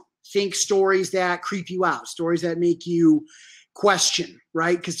Twilight Zone. Think stories that creep you out, stories that make you question,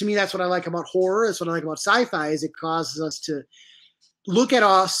 right? Because to me, that's what I like about horror. That's what I like about sci-fi, is it causes us to look at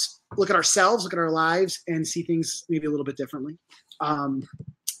ourselves, look at our lives, and see things maybe a little bit differently.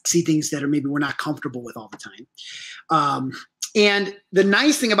 See things that are maybe we're not comfortable with all the time. And the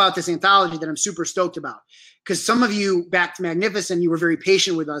nice thing about this anthology that I'm super stoked about, because some of you back to Magnificent, you were very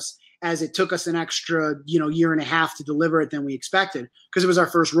patient with us as it took us an extra, year and a half to deliver it than we expected, because it was our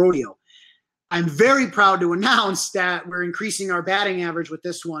first rodeo. I'm very proud to announce that we're increasing our batting average with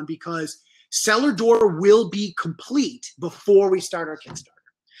this one, because Cellar Door will be complete before we start our Kickstarter.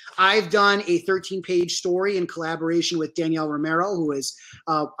 I've done a 13-page story in collaboration with Danielle Romero, who is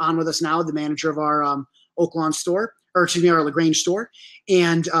on with us now, the manager of our Oaklawn store, or excuse me, our LaGrange store.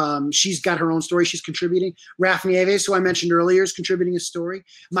 And she's got her own story she's contributing. Raf Nieves, who I mentioned earlier, is contributing a story.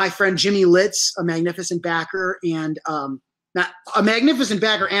 My friend Jimmy Litz, a magnificent backer and not a magnificent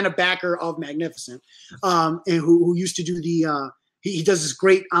backer and a backer of Magnificent, and who used to do the he does this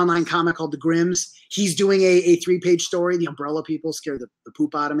great online comic called The Grims. He's doing a 3-page story. The Umbrella People scare the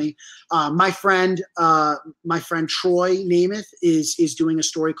poop out of me. My friend Troy Namath is doing a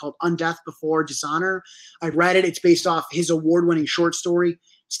story called Undeath Before Dishonor. I read it. It's based off his award-winning short story.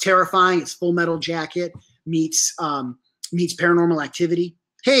 It's terrifying. It's Full Metal Jacket meets Paranormal Activity.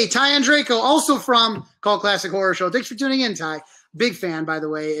 Hey, Ty Andreyko, also from Cult Classic Horror Show. Thanks for tuning in, Ty. Big fan, by the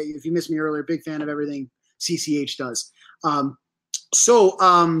way. If you missed me earlier, big fan of everything CCH does.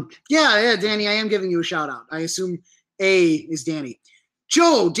 Yeah, Danny, I am giving you a shout out. I assume A is Danny.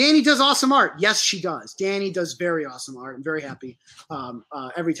 Joe, Danny does awesome art. Yes, she does. Danny does very awesome art. I'm very happy.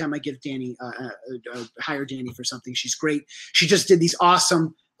 Every time I give Danny, hire Danny for something, she's great. She just did these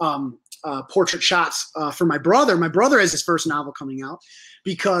awesome portrait shots for my brother. My brother has his first novel coming out,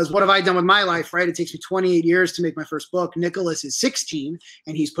 because what have I done with my life, right? It takes me 28 years to make my first book. Nicholas is 16,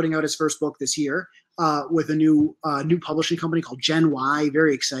 and he's putting out his first book this year with a new publishing company called Gen Y.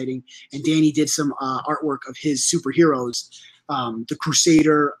 Very exciting. And Danny did some artwork of his superheroes, the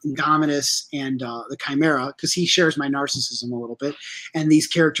Crusader, Indominus, and the Chimera, because he shares my narcissism a little bit. And these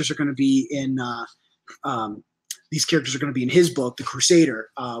characters are going to be in these characters are going to be in his book, The Crusader,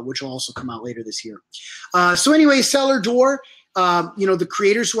 which will also come out later this year. So anyway, Cellar Door, the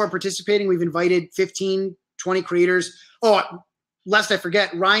creators who are participating, we've invited 15, 20 creators. Oh, lest I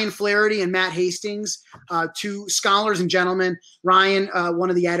forget, Ryan Flaherty and Matt Hastings, two scholars and gentlemen. Ryan, one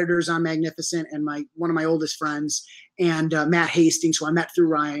of the editors on Magnificent and one of my oldest friends, and Matt Hastings, who I met through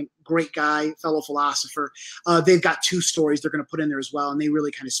Ryan, great guy, fellow philosopher. They've got 2 stories they're going to put in there as well, and they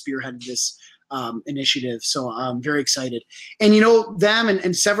really kind of spearheaded this initiative. So I'm very excited. And, them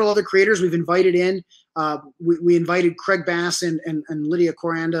and several other creators we've invited in. We invited Craig Bass and Lydia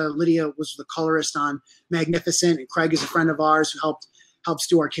Coranda. Lydia was the colorist on Magnificent, and Craig is a friend of ours who helps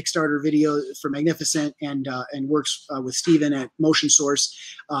do our Kickstarter video for Magnificent and works with Steven at Motion Source.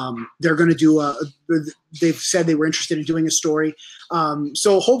 They're going to do they've said they were interested in doing a story.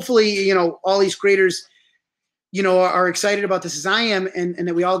 So hopefully, all these creators, are excited about this as I am, and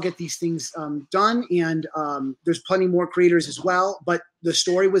that we all get these things done. And there's plenty more creators as well. But the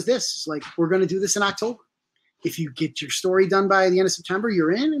story was this: it's like, we're going to do this in October. If you get your story done by the end of September,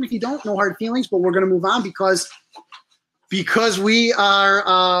 you're in. And if you don't, no hard feelings. But we're going to move on because we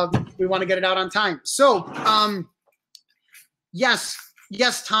are we want to get it out on time. So yes,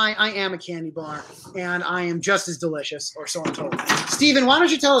 Ty, I am a candy bar, and I am just as delicious, or so I'm told. Steven, why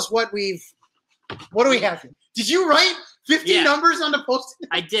don't you tell us what do we have here? Did you write 50 numbers on the post-it?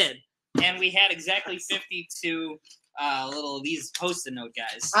 I did. And we had exactly 52 these post-it note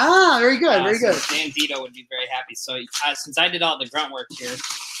guys. Ah, very good, very good. Dan Dito would be very happy. So since I did all the grunt work here,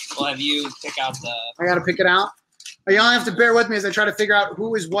 we'll have you pick out the... I got to pick it out? Y'all have to bear with me as I try to figure out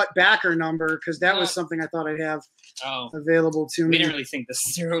who is what backer number, because that was something I thought I'd have available to me. We didn't really think this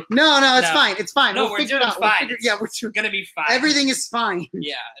through. No, it's fine. It's fine. No, we're doing fine. We're going to be fine. Everything is fine.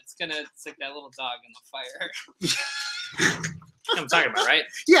 Yeah, it's like that little dog in the fire. I'm talking about, right?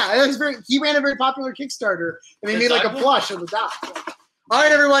 Yeah, he ran a very popular Kickstarter, and they made like a plush of the dog. All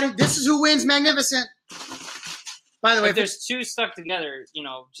right, everybody, this is who wins Magnificent. By the way, if there's 2 stuck together,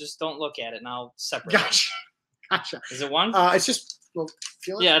 just don't look at it, and I'll separate. Gotcha. Is it 1? It's just,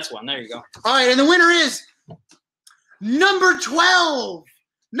 feel it? Yeah, it's 1. There you go. All right, and the winner is number 12.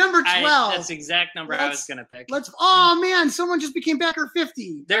 Number 12. That's the exact number I was going to pick. Oh, man, someone just became backer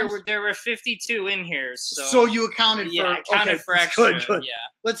 50. There were 52 in here. So you accounted for... Yeah, I counted for extra. Good. Yeah.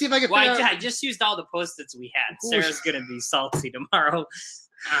 Let's see if I can I just used all the Post-its we had. Sarah's going to be salty tomorrow.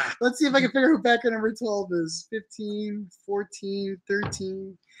 Let's see if I can figure out who backer number 12 is. 15, 14,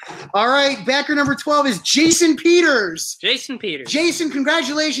 13... All right, backer number 12 is Jason Peters. Jason,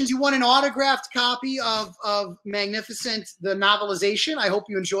 congratulations. You won an autographed copy of Magnificent, the novelization. I hope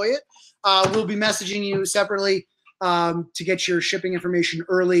you enjoy it. We'll be messaging you separately to get your shipping information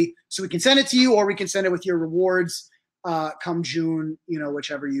early so we can send it to you, or we can send it with your rewards come June,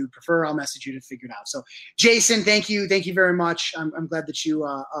 whichever you prefer. I'll message you to figure it out. So, Jason, thank you very much. I'm glad that you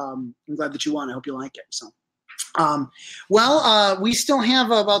won. I hope you like it. So. We still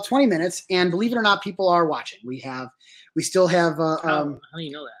have about 20 minutes, and believe it or not, people are watching. We still have. How do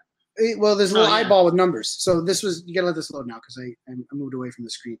you know that? Well, there's a little eyeball with numbers. So you gotta let this load now because I moved away from the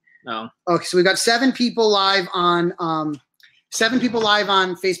screen. Oh. Okay, so we've got 7 people live on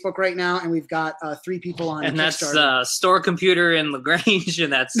Facebook right now, and we've got 3 people on. And Kickstarter. That's Store Computer in LaGrange,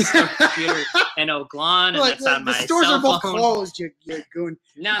 and that's Store Computer in Oak Lawn, and that's on my cell phone. The stores are both closed, you goon.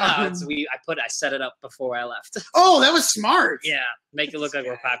 No, I set it up before I left. Oh, that was smart. Yeah, make it look like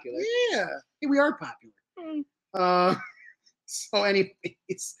we're popular. Yeah, we are popular. So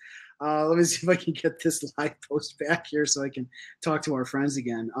anyways, let me see if I can get this live post back here so I can talk to our friends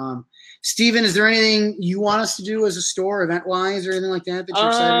again. Steven, is there anything you want us to do as a store, event-wise, or anything like that you're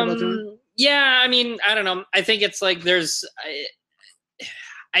excited about doing? Yeah, I mean, I don't know. I think it's like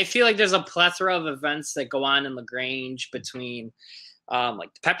I feel like there's a plethora of events that go on in LaGrange between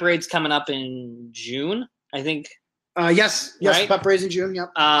like the Pep Parade's coming up in June, I think. Yes, right? Pep Parade's in June, yep.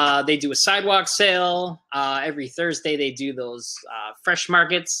 They do a sidewalk sale. Every Thursday they do those fresh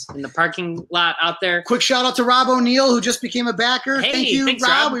markets in the parking lot out there. Quick shout out to Rob O'Neill, who just became a backer. Hey, thank you, thanks,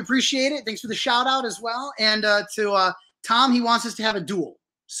 Rob. We appreciate it. Thanks for the shout out as well. And to Tom, he wants us to have a duel.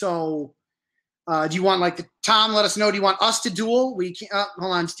 So do you want Tom, let us know. Do you want us to duel? We can,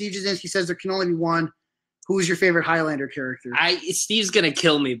 hold on. Steve Jasinski says there can only be one. Who's your favorite Highlander character? Steve's gonna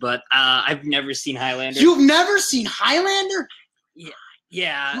kill me, but I've never seen Highlander. You've never seen Highlander?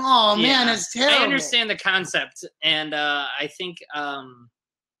 Yeah. Oh man, it's terrible. I understand the concept, and I think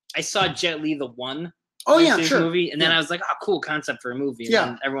I saw Jet Li the One. Oh yeah, sure. Movie, and then I was like, oh, cool concept for a movie. And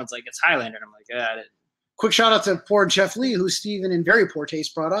then everyone's like, it's Highlander, and I'm like, I didn't. Quick shout out to poor Jeff Lee, who Steven in very poor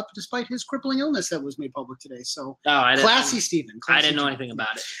taste brought up, despite his crippling illness that was made public today. So classy Steven. I didn't know anything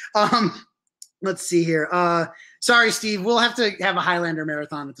about it. Let's see here. Sorry, Steve. We'll have to have a Highlander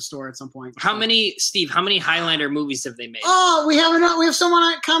marathon at the store at some point. How many Highlander movies have they made? Oh, we have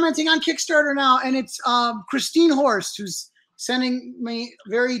someone commenting on Kickstarter now, and it's Christine Horst, who's sending me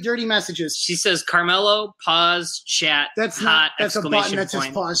very dirty messages. She says, "Carmelo, pause, chat, that's hot, not, that's a button that says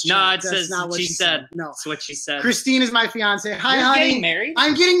pause, chat. No, it that's says not what she said. No. That's what she said. Christine is my fiance. Hi, You're honey. getting married?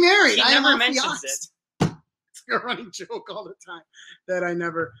 I'm getting married. She I never am mentions fiance. it. It's a running joke all the time that I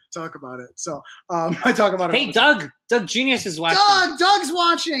never talk about it. So I talk about it. Hey, Doug. Doug Genius is watching. Doug's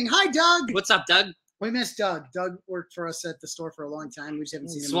watching. Hi, Doug. What's up, Doug? We miss Doug. Doug worked for us at the store for a long time. We just haven't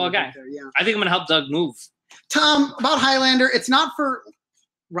seen him. Small guy. There. Yeah. I think I'm going to help Doug move. Tom, about Highlander, it's not for...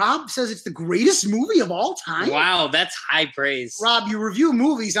 Rob says it's the greatest movie of all time. Wow, that's high praise. Rob, you review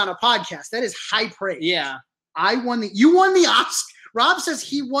movies on a podcast. That is high praise. Yeah. You won the Oscar. Rob says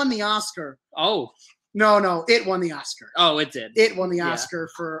he won the Oscar. Oh. No, it won the Oscar. Oh, it did. It won the Oscar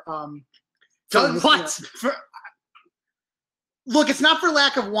for what? Look, it's not for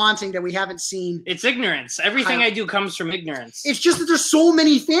lack of wanting that we haven't seen. It's ignorance. Everything I do comes from ignorance. It's just that there's so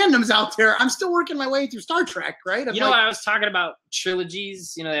many fandoms out there. I'm still working my way through Star Trek, right? You know, I was talking about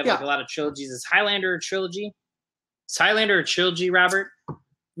trilogies. You know, they have like a lot of trilogies. Is Highlander a trilogy? Is Highlander a trilogy, Robert?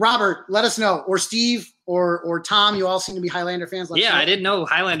 Robert, let us know. Or Steve or Tom, you all seem to be Highlander fans. Yeah, I didn't know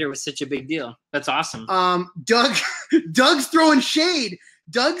Highlander was such a big deal. That's awesome. Doug's throwing shade.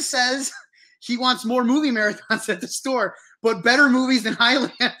 Doug says he wants more movie marathons at the store, but better movies than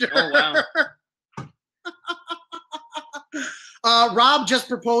Highlander. Oh, wow. Rob just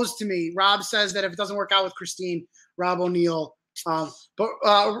proposed to me. Rob says that if it doesn't work out with Christine, Rob O'Neill. But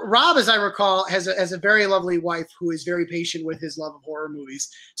Rob, as I recall, has a very lovely wife who is very patient with his love of horror movies.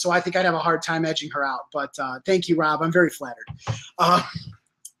 So I think I'd have a hard time edging her out. But thank you, Rob. I'm very flattered.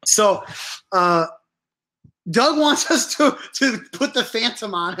 Doug wants us to put the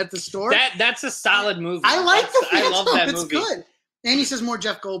Phantom on at the store. That's a solid movie. I like the Phantom. I love that it's movie. Good. And he says more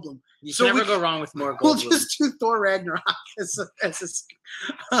Jeff Goldblum. You can never go wrong with more Goldblum. We'll just do Thor Ragnarok as a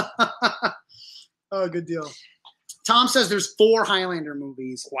oh, good deal. Tom says there's 4 Highlander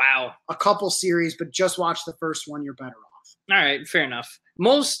movies. Wow. A couple series, but just watch the first one. You're better off. All right, fair enough.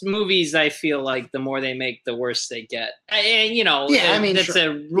 Most movies, I feel like the more they make, the worse they get. And, you know, that's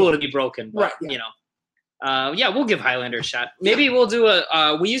a rule to be broken. But, right, yeah. You know, we'll give Highlander a shot. Maybe we'll do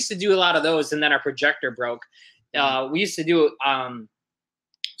we used to do a lot of those, and then our projector broke. We used to do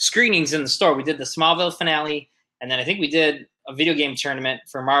screenings in the store. We did the Smallville finale, and then I think we did a video game tournament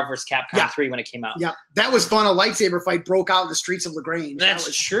for Marvel vs. Capcom 3 when it came out. Yeah, that was fun. A lightsaber fight broke out in the streets of LaGrange. That's that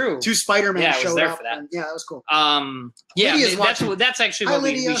was true. 2 Spider-Man showed there up. For that. And, yeah, that was cool. That's actually what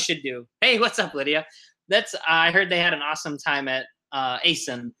we should do. Hey, what's up, Lydia? I heard they had an awesome time at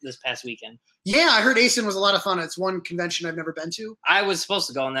ASIN this past weekend. Yeah, I heard ASIN was a lot of fun. It's one convention I've never been to. I was supposed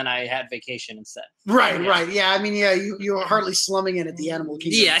to go, and then I had vacation instead. Right. Yeah, I mean, you were hardly slumming in at the Animal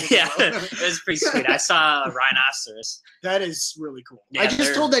Kingdom. Yeah. It was pretty sweet. I saw a rhinoceros. That is really cool. Yeah, I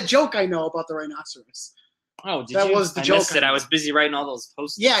just told that joke I know about the rhinoceros. Oh, did that you? was the I joke. Missed it. I was busy writing all those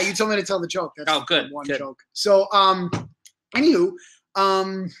posts. Yeah, you told me to tell the joke. That's good. One good. joke. So, anywho,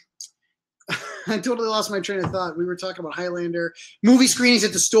 I totally lost my train of thought. We were talking about Highlander movie screenings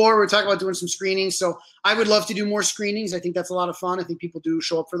at the store. We were talking about doing some screenings. So I would love to do more screenings. I think that's a lot of fun. I think people do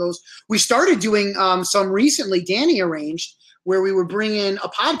show up for those. We started doing some recently. Danny arranged where we would bring in a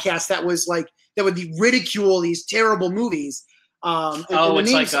podcast that was like that would ridicule these terrible movies. And the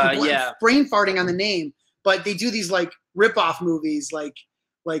name's brain farting on the name, but they do these like ripoff movies, like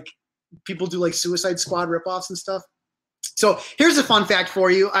people do like Suicide Squad ripoffs and stuff. So here's a fun fact for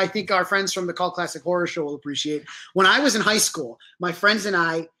you. I think our friends from the Cult Classic Horror Show will appreciate. When I was in high school, my friends and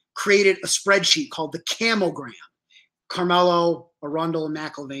I created a spreadsheet called the Camogram. Carmelo, Arundel, and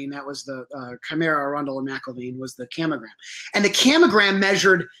McIlvaine. That was the Chimera, Arundel, and McIlvaine was the Camogram. And the Camogram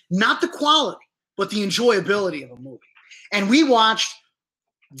measured not the quality, but the enjoyability of a movie. And we watched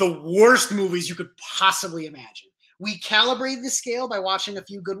the worst movies you could possibly imagine. We calibrated the scale by watching a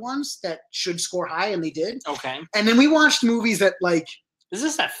few good ones that should score high, and they did. Okay. And then we watched movies that, like... Is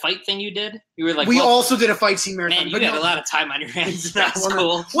this that fight thing you did? You were like... We also did a fight scene marathon. Man, you had a lot of time on your hands. That's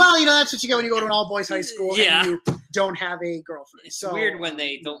cool. Well, you know, that's what you get when you go to an all-boys high school and you don't have a girlfriend. It's weird when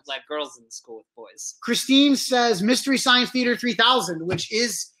they don't let girls in school with boys. Christine says Mystery Science Theater 3000, which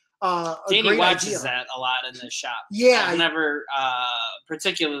is... Danny watches that a lot in the shop. Yeah. I've never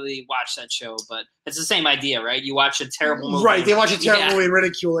particularly watched that show, but it's the same idea, right? You watch a terrible movie. Right, they watch a terrible movie and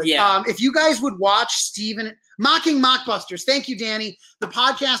ridicule it. Yeah. If you guys would watch Steven Mocking Mockbusters, thank you, Danny. The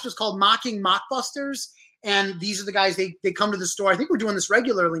podcast was called Mocking Mockbusters, and these are the guys, they come to the store. I think we're doing this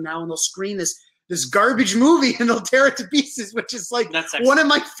regularly now, and they'll screen this this garbage movie and they'll tear it to pieces, which is like one of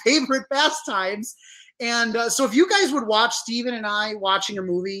my favorite pastimes. And so if you guys would watch Steven and I watching a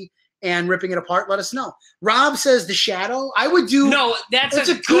movie and ripping it apart, let us know. Rob says The Shadow. I would do. No, that's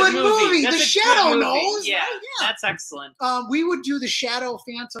a good movie. That's The Shadow knows. Yeah, that's excellent. We would do The Shadow,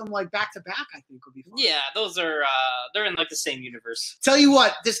 Phantom like back to back. I think would be fun. Yeah, those are they're in like the same universe. Tell you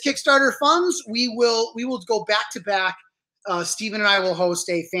what, this Kickstarter funds, we will go back to back. Steven and I will host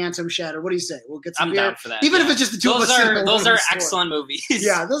a Phantom Shadow. What do you say? We'll get some beer. Down for that. Even if it's just the two of us. Those are excellent movies.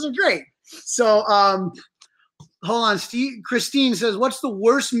 Yeah, those are great. So, hold on. Christine says, "What's the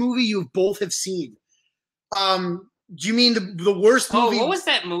worst movie you both have seen?" Do you mean the worst movie? Oh, what was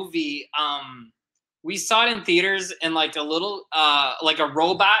that movie? We saw it in theaters, and like a little, like a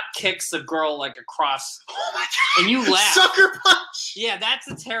robot kicks a girl like across. Oh my god! And you laugh. Sucker Punch. Yeah, that's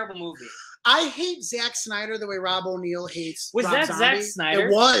a terrible movie. I hate Zack Snyder the way Rob O'Neill hates. Was Rob that Zombie. Zack Snyder?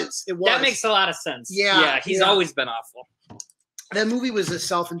 It was. That makes a lot of sense. Yeah, he's always been awful. That movie was a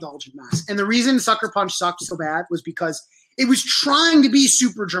self-indulgent mess. And the reason Sucker Punch sucked so bad was because it was trying to be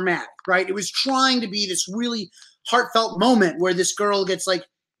super dramatic, right? It was trying to be this really heartfelt moment where this girl gets like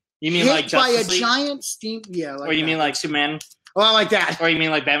hit like by a giant steam. Yeah. Like or you mean like Superman? Oh, I like that. Or you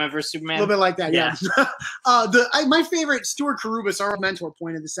mean like Batman vs. Superman? A little bit like that, yeah. My favorite, Stuart Karubas, our mentor,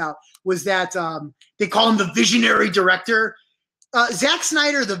 pointed this out, was that they call him the visionary director. Zack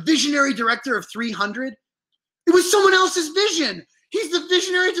Snyder, the visionary director of 300, it was someone else's vision. He's the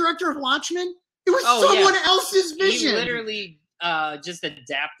visionary director of Watchmen. It was someone else's vision. He literally just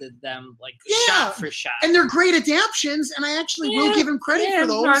adapted them like shot for shot. And they're great adaptions, and I actually will give him credit for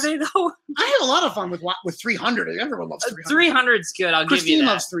those. Are they though? I had a lot of fun with 300. Everyone loves 300. 300's good. I'll Christine give you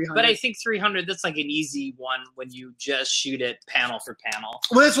that. Loves 300. But I think 300, that's like an easy one when you just shoot it panel for panel.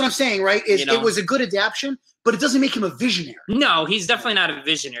 Well, that's what I'm saying, right? It was a good adaptation, but it doesn't make him a visionary. No, he's definitely not a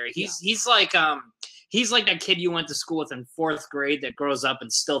visionary. He's like that kid you went to school with in 4th grade that grows up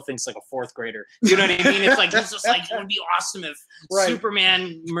and still thinks like a 4th grader. You know what I mean? It's like he's just like, it would be awesome if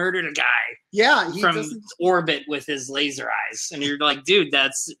Superman murdered a guy from orbit with his laser eyes. And you're like, dude,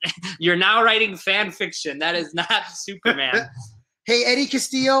 you're now writing fan fiction. That is not Superman. Hey, Eddie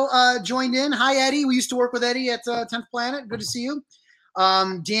Castillo joined in. Hi, Eddie. We used to work with Eddie at 10th Planet. Good to see you.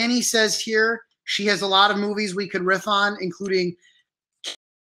 Danny says here she has a lot of movies we could riff on, including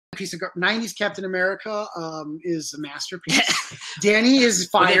piece of 90s Captain America is a masterpiece. Danny is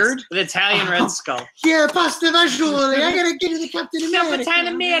fired. With Italian Red Skull. Yeah, pasta visually. I gotta get to the Captain America.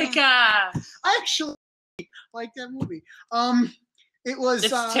 Captain America. I actually like that movie.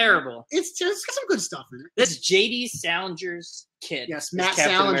 It's terrible. It's got some good stuff in it. That's J.D. Salinger's kid. Yes, Matt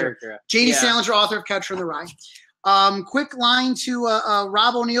Salinger. J.D. Salinger, author of Catcher in the Rye. Quick line to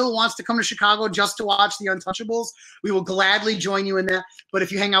Rob O'Neill, who wants to come to Chicago just to watch The Untouchables. We will gladly join you in that. But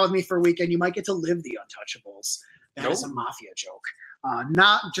if you hang out with me for a weekend, you might get to live The Untouchables. That is a mafia joke.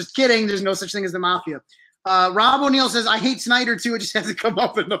 Not just kidding. There's no such thing as the mafia. Rob O'Neill says, I hate Snyder too. It just hasn't come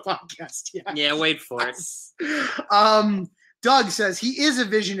up in the podcast yet. Yeah, wait for it. Doug says he is a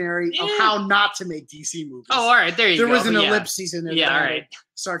visionary of how not to make DC movies. Oh, all right. There you go. There was an ellipses in there. Yeah, all right.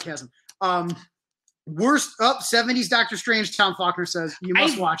 Sarcasm. Worst 70s Doctor Strange, Tom Faulkner says you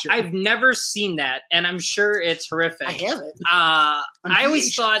must watch it. I've never seen that, and I'm sure it's horrific. I haven't. I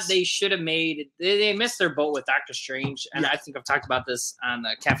always thought they should have made they missed their boat with Doctor Strange, and I think I've talked about this on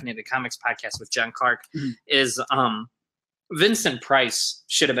the Caffeinated Comics podcast with John Clark. Is Vincent Price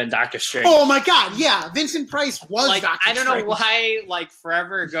should have been Doctor Strange. Oh my God, yeah, Vincent Price was like, Doctor Strange. I don't know why, like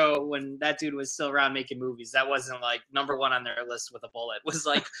forever ago when that dude was still around making movies, that wasn't like #1 on their list with a bullet. It was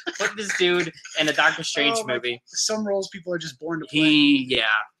like, put this dude in a Doctor Strange movie. Some roles people are just born to play.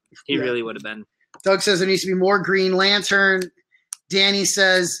 He really would have been. Doug says there needs to be more Green Lantern. Danny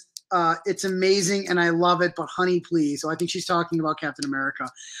says it's amazing and I love it, but honey, please. So I think she's talking about Captain America.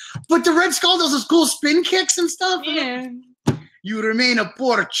 But the Red Skull does those cool spin kicks and stuff. Yeah. You remain a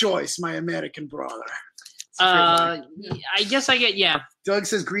poor choice, my American brother. I guess I get, Doug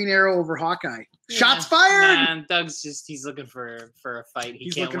says Green Arrow over Hawkeye. Yeah. Shots fired! Man, Doug's he's looking for a fight.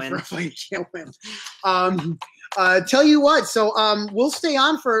 He's can't win. For a fight. He can't win. Tell you what, so we'll stay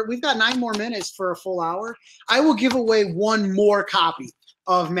on we've got 9 more minutes for a full hour. I will give away 1 more copy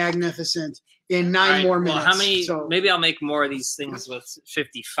of Magnificent in 9 more minutes. Well, how many? So, maybe I'll make more of these things with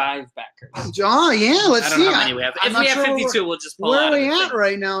 55 backers. Oh, yeah. Let's see. How many we have. If we have 52, we'll just pull where out. Where are we at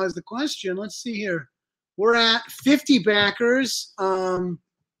right now is the question. Let's see here. We're at 50 backers.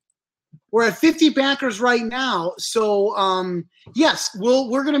 We're at 50 backers right now. So, yes,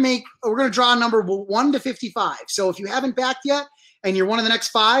 we're gonna draw a number 1 to 55. So if you haven't backed yet and you're one of the next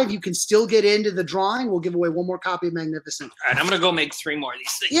 5, you can still get into the drawing. We'll give away 1 more copy of Magnificent. All right, I'm going to go make 3 more of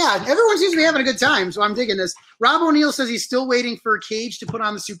these things. Yeah, everyone seems to be having a good time, so I'm digging this. Rob O'Neill says he's still waiting for Cage to put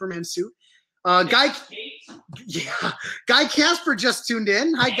on the Superman suit. Guy Casper just tuned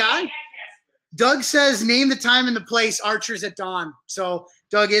in. Hi, Guy. Doug says, name the time and the place, Archers at Dawn. So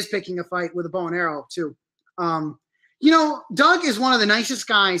Doug is picking a fight with a bow and arrow, too. Doug is one of the nicest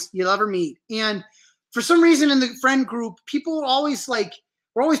guys you'll ever meet. And for some reason in the friend group, people are always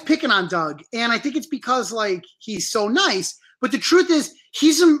we're always picking on Doug. And I think it's because, he's so nice. But the truth is,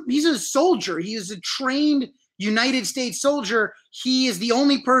 he's a soldier. He is a trained United States soldier. He is the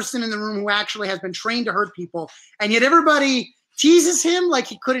only person in the room who actually has been trained to hurt people. And yet everybody teases him like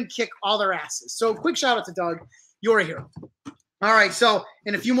he couldn't kick all their asses. So quick shout out to Doug. You're a hero. All right. So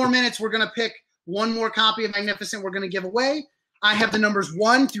in a few more minutes, we're going to pick 1 more copy of Magnificent we're going to give away. I have the numbers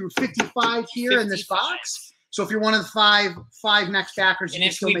 1 through 55 here 55. In this box. So if you're one of the five next backers, and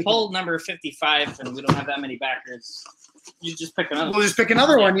if we pull number 55 and we don't have that many backers, you just pick another. We'll just pick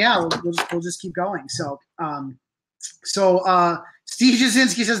another one. Yeah, we'll just keep going. So, Steve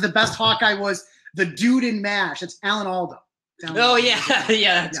Jasinski says the best Hawkeye was the dude in MASH. That's Alan Alda. Oh yeah,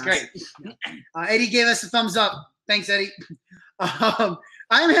 yeah, that's great. Eddie gave us a thumbs up. Thanks, Eddie. I'm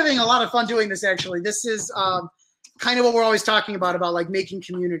having a lot of fun doing this. Actually, this is kind of what we're always talking about making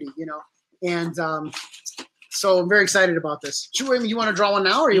community, and so I'm very excited about this. You want to draw one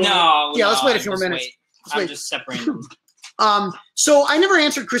now, or you? No. Yeah, let's wait a few more minutes. I'm just separating them. So I never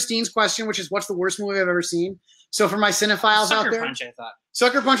answered Christine's question, which is what's the worst movie I've ever seen. So for my cinephiles out there, Sucker Punch, I thought.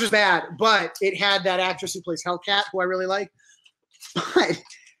 Sucker Punch was bad, but it had that actress who plays Hellcat, who I really like. But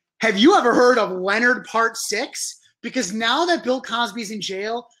have you ever heard of Leonard Part 6? Because now that Bill Cosby's in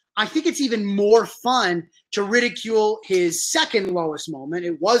jail, I think it's even more fun to ridicule his second lowest moment.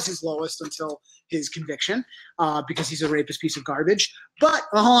 It was his lowest until his conviction, because he's a rapist piece of garbage. But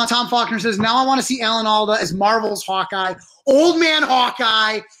hold on, Tom Faulkner says, now I want to see Alan Alda as Marvel's Hawkeye. Old man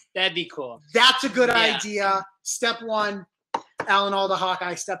Hawkeye. That'd be cool. That's a good idea. Step 1, Alan Alda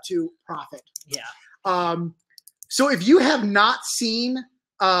Hawkeye. Step 2, Prophet. Yeah. So if you have not seen,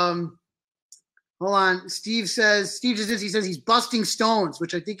 hold on, Steve Jasinski says he's busting stones,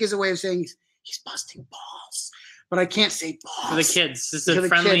 which I think is a way of saying he's busting balls. But I can't say balls. For the kids. This is a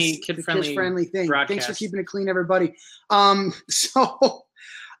friendly, kid-friendly thing. broadcast. Thanks for keeping it clean, everybody. Leonard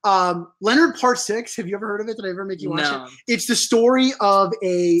Part 6, have you ever heard of it? Did I ever make you watch it? It's the story of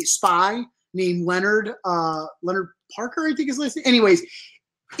a spy named Leonard Parker, I think his last name. Anyways,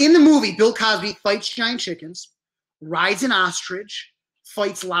 in the movie, Bill Cosby fights giant chickens, rides an ostrich,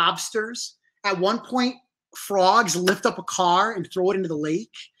 fights lobsters. At one point, frogs lift up a car and throw it into the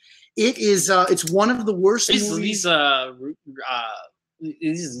lake. It is it's one of the worst movies.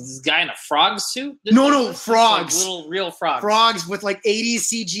 Is this guy in a frog suit? No, frogs. Little real frogs. Frogs with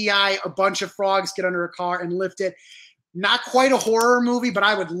 80s CGI. A bunch of frogs get under a car and lift it. Not quite a horror movie, but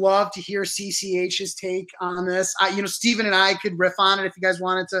I would love to hear CCH's take on this. Steven and I could riff on it if you guys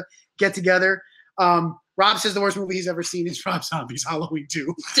wanted to get together. Rob says the worst movie he's ever seen is Rob Zombie's Halloween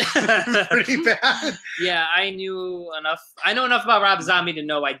 2. Pretty bad. Yeah, I know enough about Rob Zombie to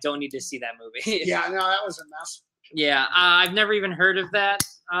know I don't need to see that movie. Yeah, no, that was a mess. Yeah, I've never even heard of that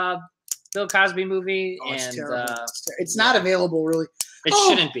Bill Cosby movie. Oh, it's and terrible. It's not available, really. It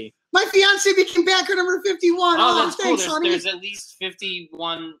shouldn't be. My fiance became backer number 51. Oh, that's thanks, cool. honey. There's at least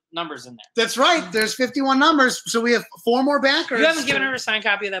 51 numbers in there. That's right. There's 51 numbers. So we have 4 more backers. You haven't given her a signed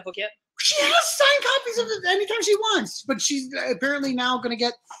copy of that book yet? She has signed copies of it anytime she wants, but she's apparently now going to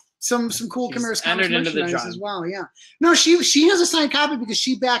get some cool Chimera's Comics merchandise as well. Yeah. No, she has a signed copy because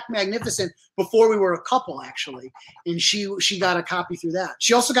she backed Magnificent before we were a couple, actually, and she got a copy through that.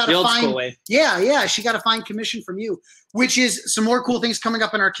 She also got a fine. Yeah. She got a fine commission from you, which is some more cool things coming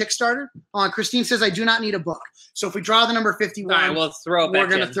up in our Kickstarter. Christine says I do not need a book, so if we draw the number 51, all right, we'll throw it back.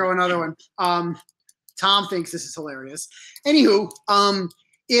 We're going to throw another one. Tom thinks this is hilarious. Anywho,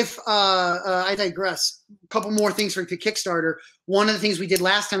 if I digress, a couple more things for the Kickstarter. One of the things we did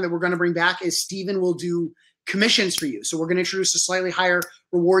last time that we're going to bring back is Steven will do commissions for you. So we're going to introduce a slightly higher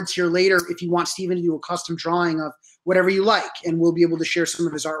rewards here later if you want Steven to do a custom drawing of whatever you like. And we'll be able to share some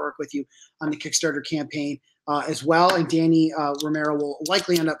of his artwork with you on the Kickstarter campaign as well. And Danny Romero will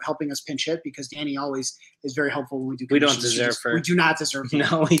likely end up helping us pinch hit because Danny always is very helpful when we do commissions. We don't deserve her. We do not deserve her.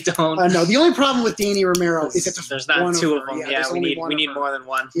 No, we don't. No, the only problem with Danny Romero is that there's not 2 of them. Yeah, we need more than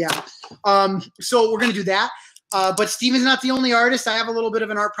 1. Yeah. So we're going to do that. But Steven's not the only artist. I have a little bit of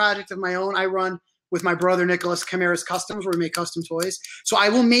an art project of my own. I run with my brother Nicholas Chimera's Customs, where we make custom toys. So I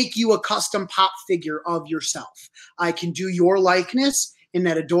will make you a custom pop figure of yourself. I can do your likeness in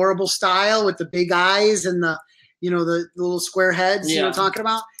that adorable style with the big eyes and the you know, the little square heads, you know what I'm Yeah. talking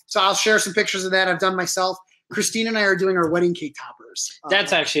about? So I'll share some pictures of that I've done myself. Christine and I are doing our wedding cake toppers.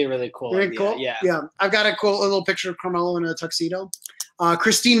 That's actually a really cool Isn't it idea. cool? Yeah. Yeah. I've got a little picture of Carmelo in a tuxedo.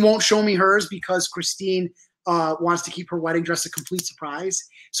 Christine won't show me hers because Christine wants to keep her wedding dress a complete surprise.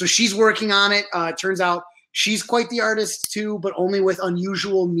 So she's working on it. It turns out she's quite the artist too, but only with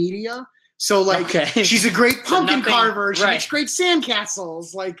unusual media. So like she's a great pumpkin carver. She makes great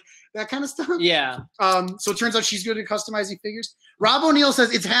sandcastles, like that kind of stuff. Yeah. So it turns out she's good at customizing figures. Rob O'Neill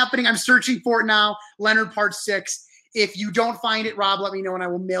says, it's happening. I'm searching for it now. Leonard Part 6. If you don't find it, Rob, let me know and I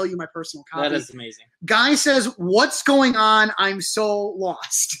will mail you my personal copy. That is amazing. Guy says, what's going on? I'm so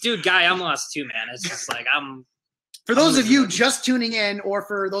lost. Dude, Guy, I'm lost too, man. It's just like For those of you just tuning in, or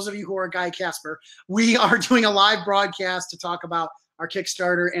for those of you who are Guy Casper, we are doing a live broadcast to talk about our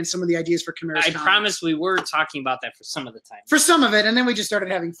Kickstarter and some of the ideas for Chimera. I promise we were talking about that for some of the time. For some of it, and then we just started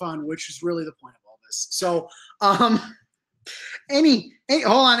having fun, which is really the point of all this. So, hold on. Eddie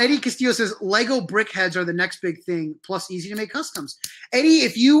Castillo says Lego brick heads are the next big thing, plus easy to make customs. Eddie,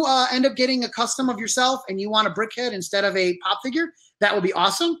 if you end up getting a custom of yourself and you want a brick head instead of a pop figure, that would be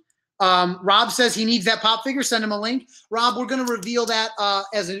awesome. Rob says he needs that pop figure. Send him a link. Rob, we're going to reveal that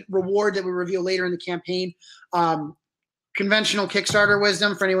as a reward that we reveal later in the campaign. Conventional Kickstarter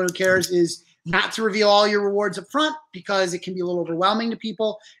wisdom for anyone who cares is not to reveal all your rewards up front because it can be a little overwhelming to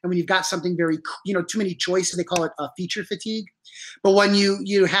people. And when you've got something very, too many choices, they call it feature fatigue. But when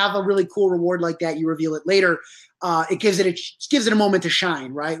you have a really cool reward like that, you reveal it later. It gives it a moment to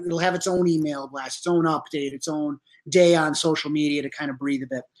shine, right? It'll have its own email blast, its own update, its own day on social media to kind of breathe a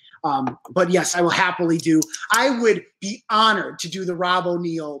bit. But yes, I will happily do. I would be honored to do the Rob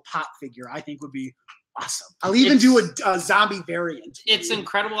O'Neill pop figure. I think would be awesome. I'll even do a zombie variant. It's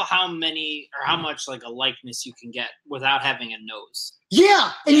incredible how much like a likeness you can get without having a nose.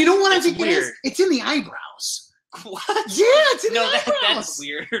 Yeah, and you know what I think weird. it is? It's in the eyebrows. What? Yeah, it's in the eyebrows. That's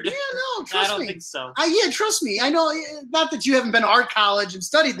weird. Yeah, no, trust me. I don't think so. Yeah, trust me. I know, not that you haven't been to art college and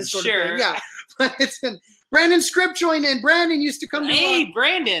studied this sort of thing. Yeah, but it's in. Brandon Script joined in. Brandon used to come to Hey,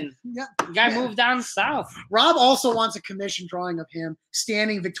 Brandon. Yeah. Guy moved down south. Rob also wants a commission drawing of him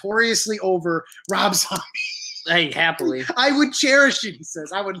standing victoriously over Rob Zombie. Hey, happily. I would cherish it, he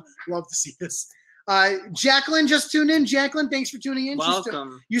says. I would love to see this. Jacqueline just tuned in. Jacqueline, thanks for tuning in.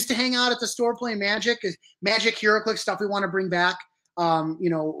 Welcome. Used to hang out at the store playing Magic. Magic HeroClix stuff we want to bring back.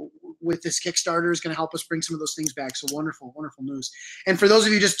 With this Kickstarter is going to help us bring some of those things back. So wonderful, wonderful news. And for those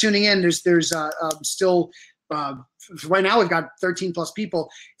of you just tuning in, there's still right now we've got 13 plus people.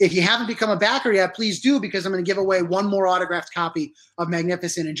 If you haven't become a backer yet, please do, because I'm going to give away one more autographed copy of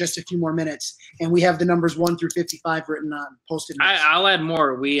Magnificent in just a few more minutes. And we have the numbers 1 through 55 written on posted. I'll add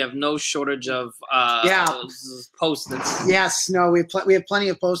more. We have no shortage of Post-its. Yes, no, we have plenty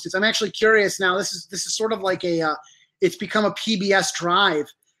of Post-its. I'm actually curious now. This is sort of like it's become a PBS drive.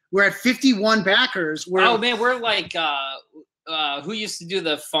 We're at 51 backers. Oh man, we're like who used to do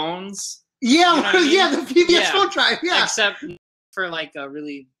the phones? Yeah, you know what I mean? Yeah, the PBS phone drive. Yeah, except for like a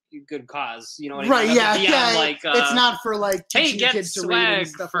really good cause. You know what I mean? Right? Yeah. Like, it's not for like hey, get kids to read swag and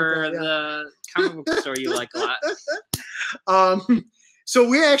stuff for like that, the comic book store you like a lot. So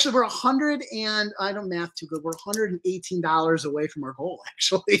we're 100 and I don't math too good. We're $118 away from our goal.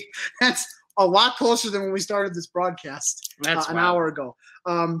 Actually, that's a lot closer than when we started this broadcast an hour ago.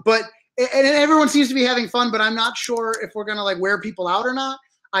 But everyone seems to be having fun, but I'm not sure if we're gonna like wear people out or not.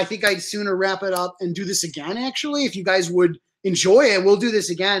 I think I'd sooner wrap it up and do this again. Actually, if you guys would enjoy it, we'll do this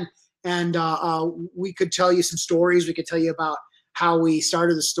again, and we could tell you some stories. We could tell you about how we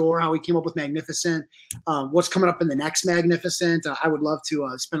started the store, how we came up with Magnificent, what's coming up in the next Magnificent. I would love to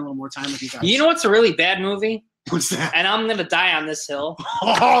spend a little more time with you guys. You know what's a really bad movie? What's that? And I'm gonna die on this hill.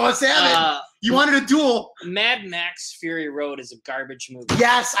 Oh, let's have it. You wanted a duel. Mad Max Fury Road is a garbage movie.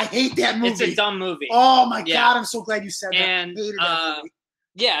 Yes, I hate that movie. It's a dumb movie. Oh my God, I'm so glad you said that. And I hated that movie.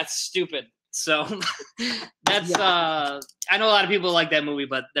 yeah, it's stupid. So that's I know a lot of people like that movie,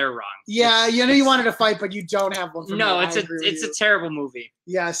 but they're wrong. Yeah, you wanted to fight, but you don't have one. No, it's a terrible movie.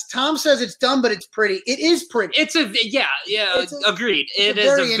 Yes, Tom says it's dumb, but it's pretty. It is pretty. Agreed. It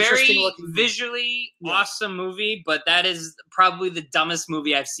is a very visually awesome movie, but that is probably the dumbest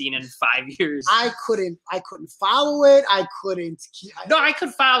movie I've seen in 5 years. I couldn't follow it. I couldn't. I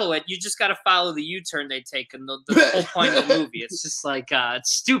could follow it. You just got to follow the U-turn they take, and the whole point of the movie. It's just like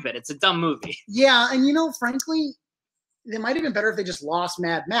it's stupid. It's a dumb movie. Yeah, and frankly, it might have been better if they just lost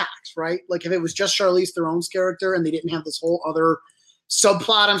Mad Max, right? Like if it was just Charlize Theron's character and they didn't have this whole other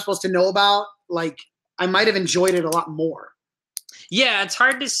subplot I'm supposed to know about. Like I might have enjoyed it a lot more. Yeah, it's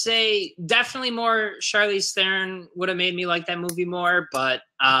hard to say. Definitely more Charlize Theron would have made me like that movie more, but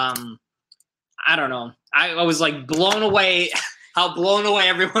I don't know. I was like blown away. How blown away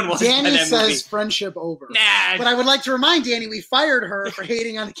everyone was. Danny by that says movie. friendship over. Nah, But I would like to remind Danny we fired her for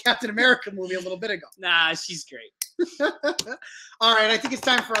hating on the Captain America movie a little bit ago. nah, she's great. All right, I think it's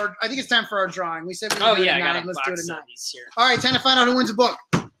time for our drawing. We said we Oh would do it yeah, at I got 9. a Let's do it box at of 9. these here. All right, time to find out who wins a book.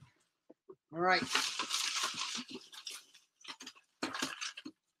 All right.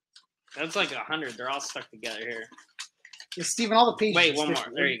 That's like 100. They're all stuck together here. Yeah, Stephen, all the pages. Wait, one more.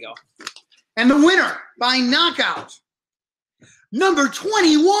 There you go. And the winner by knockout, number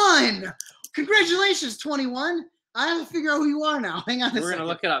 21. Congratulations, 21. I have to figure out who you are now. Hang on a second. We're gonna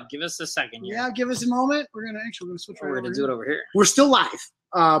look it up. Give us a second here. Yeah, give us a moment. We're gonna switch. We're gonna do it over here. We're still live,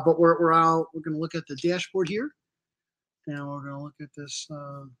 but we're gonna look at the dashboard here, and we're gonna look at this.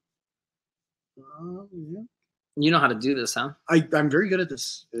 Yeah. You know how to do this, huh? I'm very good at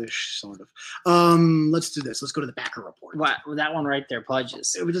this, sort of. Let's do this. Let's go to the backer report. What? That one right there,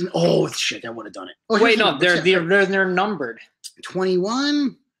 pledges. It doesn't. Oh shit! That would have done it. Oh, Wait, here's the no, number. they're numbered.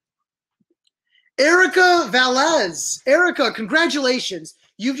 21. Erica Valez. Erica, congratulations.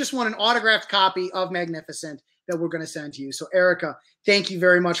 You've just won an autographed copy of Magnificent that we're going to send to you. So, Erica, thank you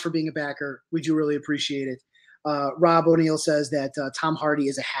very much for being a backer. We do really appreciate it. Rob O'Neill says that Tom Hardy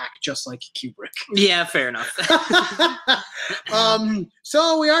is a hack just like Kubrick. Yeah, fair enough.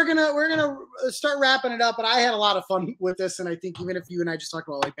 So we're gonna start wrapping it up, but I had a lot of fun with this, and I think even if you and I just talked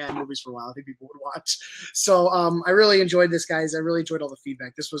about like bad movies for a while, I think people would watch. So I really enjoyed this, guys. I really enjoyed all the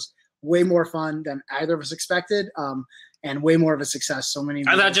feedback. This was way more fun than either of us expected, and way more of a success. So many.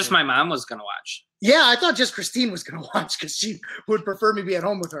 I thought just my mom was gonna watch. Yeah, I thought just Christine was going to watch because she would prefer me be at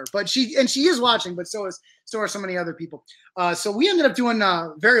home with her. But she is watching, but so are so many other people. So we ended up doing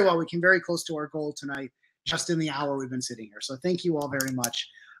very well. We came very close to our goal tonight, just in the hour we've been sitting here. So thank you all very much.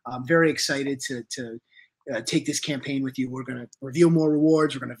 I'm very excited to take this campaign with you. We're going to reveal more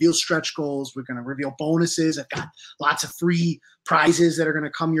rewards. We're going to reveal stretch goals. We're going to reveal bonuses. I've got lots of free prizes that are going to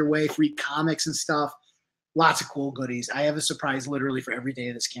come your way, free comics and stuff. Lots of cool goodies. I have a surprise literally for every day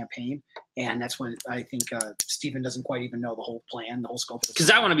of this campaign, and that's when I think Stephen doesn't quite even know the whole plan, the whole scope. Because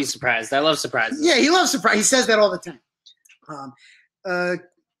I want to be surprised. I love surprises. Yeah, he loves surprise. He says that all the time.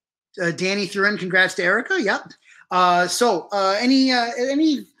 Danny threw in congrats to Erica. Yep. So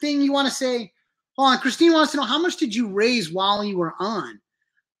anything you want to say? Hold on. Christine wants to know, how much did you raise while you were on?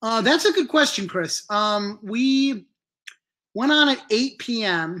 That's a good question, Chris. We went on at 8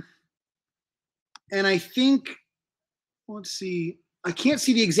 p.m. And I think, let's see, I can't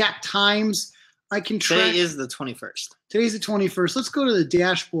see the exact times. I can track. Today is the 21st. Today's the 21st. Let's go to the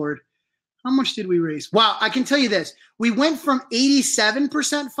dashboard. How much did we raise? Wow, I can tell you this. We went from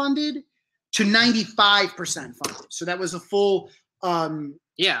 87% funded to 95% funded. So that was a full 7%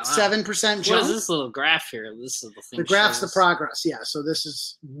 jump. What is this little graph here? This is the thing. The graph's the progress. Yeah, so this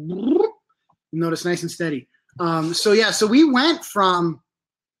is, notice, nice and steady. So we went from,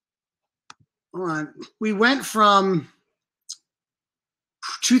 we went from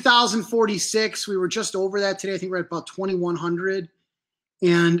 2,046. We were just over that today. I think we're at about 2,100,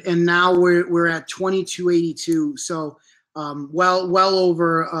 and now we're at 2,282. So well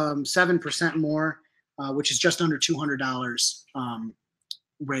over 7% more, which is just under $200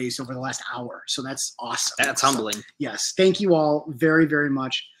 raised over the last hour. So that's awesome. That's humbling. So, yes, thank you all very, very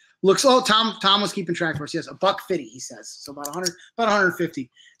much. Tom was keeping track for us. Yes, $150, he says. So about 150.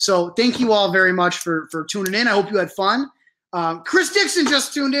 So thank you all very much for tuning in. I hope you had fun. Chris Dixon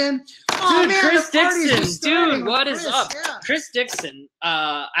just tuned in. Oh, dude, man, Chris Dixon, dude, what is up? Yeah. Chris Dixon.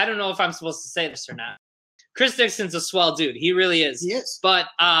 I don't know if I'm supposed to say this or not. Chris Dixon's a swell dude. He really is. He is. But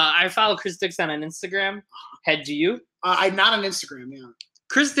I follow Chris Dixon on Instagram. Head to you. I'm not on Instagram. Yeah.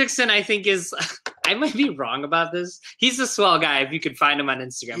 Chris Dixon, I think, is I might be wrong about this. He's a swell guy. If you could find him on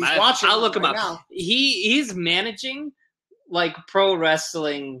Instagram, I'll look him up. Now. He's managing like pro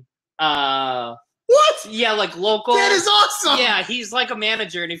wrestling. What? Yeah, like local. That is awesome. Yeah, he's like a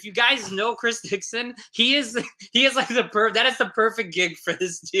manager, and if you guys know Chris Dixon, he is like that is the perfect gig for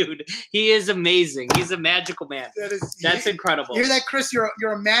this dude. He is amazing. He's a magical man. That's incredible. Hear that, Chris?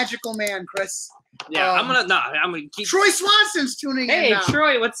 You're a magical man, Chris. Yeah, I'm gonna keep. Troy Swanson's tuning in. Hey, now.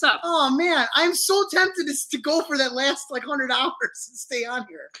 Troy, what's up? Oh man, I'm so tempted to go for that last like 100 hours and stay on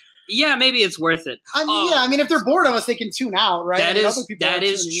here. Yeah, maybe it's worth it. I mean, if they're bored of us, they can tune out, right? That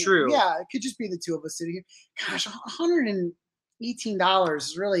is true. Yeah, it could just be the two of us sitting here. Gosh, $118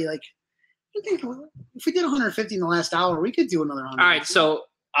 is really like. I think if we did 150 in the last hour, we could do another 100. All right, so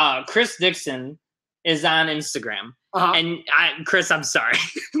Chris Dixon is on Instagram, and Chris, I'm sorry,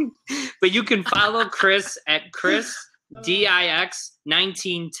 but you can follow Chris at Chris DIX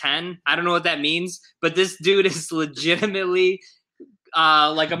 1910. I don't know what that means, but this dude is legitimately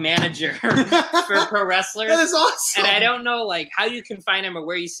like a manager for pro wrestlers. That is awesome. And I don't know like how you can find him or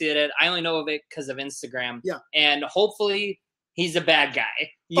where you see it. I only know of it because of Instagram. Yeah. And hopefully he's a bad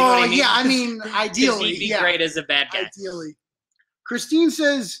guy. You know what I mean? Yeah. I mean, ideally, he'd be great as a bad guy. Ideally. Christine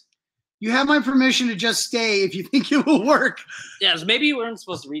says, "You have my permission to just stay if you think it will work." Yes, maybe you weren't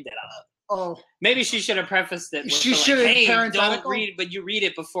supposed to read that out. Oh, maybe she should have prefaced it. She should have. Hey, parenthetical? don't read, but you read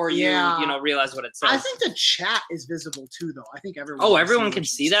it before you realize what it says. I think the chat is visible too, though. I think everyone. Oh, everyone can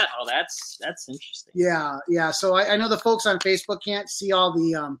see that. Oh, that's interesting. Yeah. So I know the folks on Facebook can't see all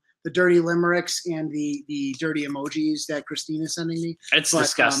the dirty limericks and the dirty emojis that Christine is sending me. It's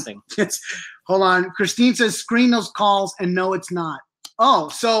disgusting. Hold on. Christine says, "Screen those calls," and no, it's not. Oh,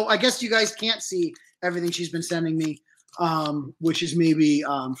 so I guess you guys can't see everything she's been sending me. Which is maybe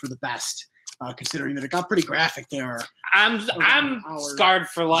for the best, considering that it got pretty graphic there. I'm scarred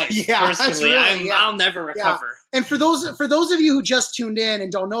for life. Yeah, personally, really, I'll never recover. Yeah. And for those of you who just tuned in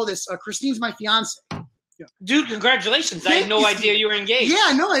and don't know this, Christine's my fiance. Yeah. Dude, congratulations! I had no idea you were engaged.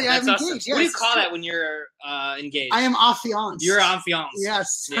 Yeah, no, I'm awesome. engaged. What do you call that when you're engaged? I am affianced. You're affianced.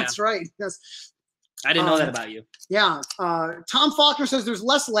 Yes, that's right. Yes. I didn't know that about you. Yeah. Tom Faulkner says there's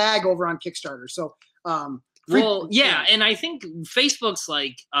less lag over on Kickstarter. So. Well, yeah, and I think Facebook's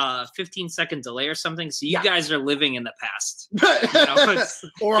like 15-second delay or something. So you guys are living in the past,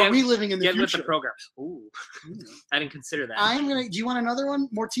 or are we living in the future? future? With the program. Ooh, I didn't consider that. Do you want another one?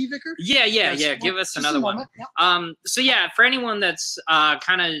 More tea, Vicar? Yeah. Give us another one. Yeah. So yeah, for anyone that's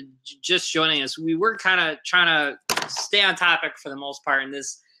kind of just joining us, we were kind of trying to stay on topic for the most part in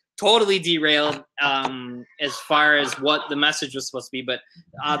this. Totally derailed as far as what the message was supposed to be, but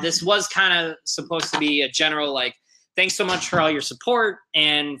this was kind of supposed to be a general like, thanks so much for all your support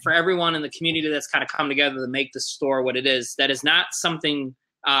and for everyone in the community that's kind of come together to make the store what it is. That is not something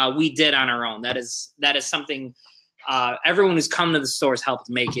we did on our own. That is something everyone who's come to the store has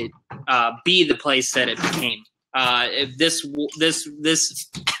helped make it be the place that it became. This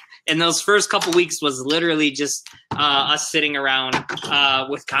in those first couple weeks was literally just us sitting around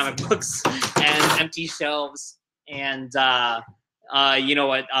with comic books and empty shelves and a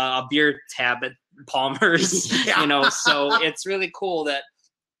beer tab at Palmer's. So it's really cool that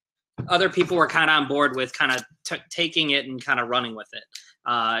other people were kind of on board with kind of taking it and kind of running with it.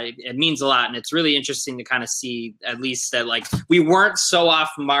 It means a lot, and it's really interesting to kind of see at least that like we weren't so off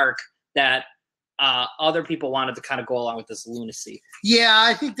mark that other people wanted to kind of go along with this lunacy. Yeah,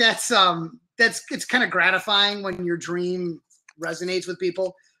 I think that's it's kind of gratifying when your dream resonates with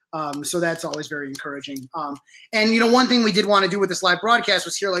people. So that's always very encouraging. And one thing we did want to do with this live broadcast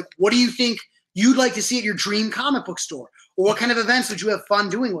was hear like, what do you think you'd like to see at your dream comic book store, or what kind of events would you have fun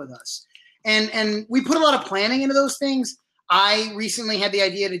doing with us? And we put a lot of planning into those things. I recently had the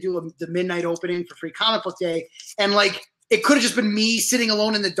idea to do the midnight opening for Free Comic Book Day, and like it could have just been me sitting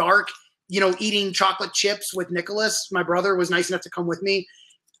alone in the dark, eating chocolate chips with Nicholas. My brother was nice enough to come with me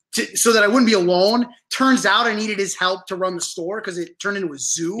so that I wouldn't be alone. Turns out I needed his help to run the store because it turned into a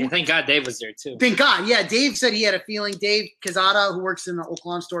zoo. Yeah, thank God Dave was there too. Thank God. Yeah, Dave said he had a feeling. Dave Kazada, who works in the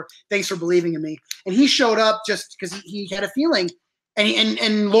Oakland store, thanks for believing in me. And he showed up just because he had a feeling.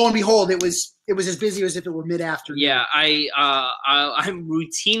 And lo and behold, it was as busy as if it were mid-afternoon. Yeah, I'm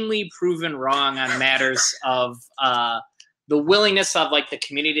routinely proven wrong on matters of the willingness of like the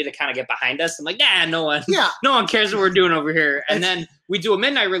community to kind of get behind us. I'm like, no one cares what we're doing over here. And then we do a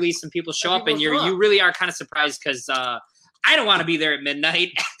midnight release and people show up and you really are kind of surprised because I don't want to be there at midnight,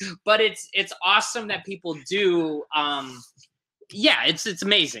 but it's awesome that people do. It's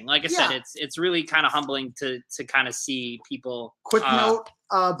amazing. Like I said, it's really kind of humbling to kind of see people. Quick note,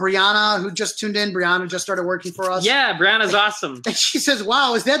 Brianna, who just tuned in, Brianna just started working for us. Yeah, Brianna's awesome. And she says,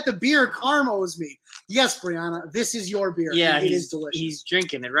 wow, is that the beer Carm owes me? Yes, Brianna, this is your beer. Yeah, it is delicious. He's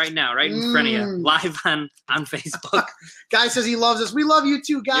drinking it right now, right in front of you, live on Facebook. Guy says he loves us. We love you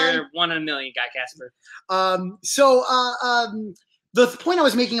too, Guy. You're 1 in a million, Guy Casper. The point I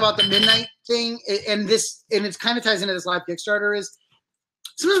was making about the midnight thing, and it kind of ties into this live Kickstarter, is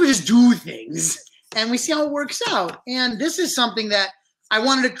sometimes we just do things and we see how it works out. And this is something that I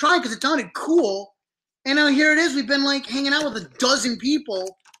wanted to try because it sounded cool. And now here it is. We've been like hanging out with a dozen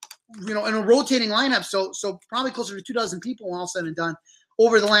people, in a rotating lineup. So probably closer to 24 people all said and done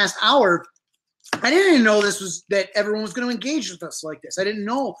over the last hour. I didn't even know that everyone was going to engage with us like this. I didn't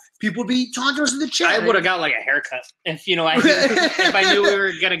know people would be talking to us in the chat. I would have got like a haircut if if I knew we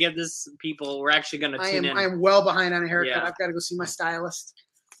were going to get this. People were actually going to tune in. I am well behind on a haircut. Yeah. I've got to go see my stylist.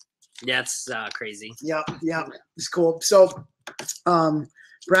 Yeah, it's crazy. Yep, it's cool. So,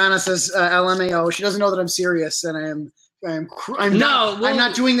 Brianna says LMAO. She doesn't know that I'm serious and I am I'm No,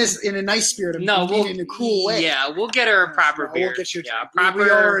 not doing this in a nice spirit. I'm doing it in a cool way. Yeah, we'll get her a proper beer. We'll get you a drink. Proper we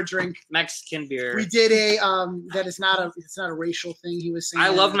owe her a drink. Mexican beer. We did a that is not a racial thing. He was saying. I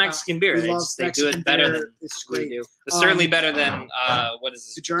love Mexican beer. They do it better than we do. It's certainly better than what is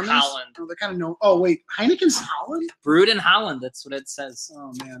this? The Germans? Holland. Oh, they kind of know. Oh wait, Heineken's Holland. Brewed in Holland. That's what it says.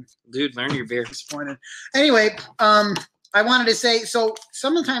 Oh man, dude, learn your beer. Disappointed. Anyway, I wanted to say, so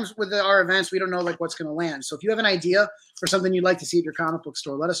sometimes with our events, we don't know like what's going to land. So if you have an idea for something you'd like to see at your comic book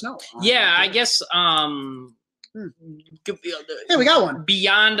store, let us know. Yeah, I guess. Hey, we got one.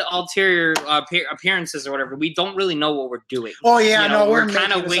 Beyond ulterior appearances or whatever, we don't really know what we're doing. Oh yeah, no, we're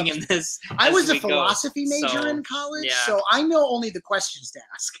kind of winging this. I was a philosophy major in college, so I know only the questions to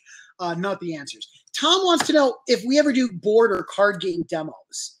ask, not the answers. Tom wants to know if we ever do board or card game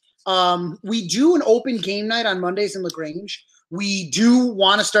demos. We do an open game night on Mondays in LaGrange. We do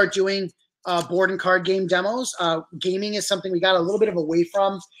want to start doing board and card game demos. Gaming is something we got a little bit of away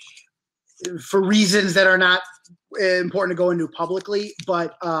from for reasons that are not important to go into publicly.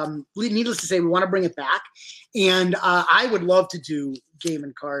 But needless to say, we want to bring it back. And I would love to do board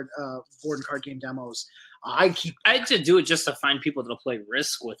and card game demos. I had to do it just to find people that'll play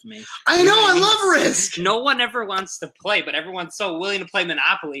Risk with me. I know, I love Risk. No one ever wants to play, but everyone's so willing to play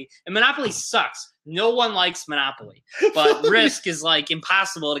Monopoly. And Monopoly sucks. No one likes Monopoly. But Risk is like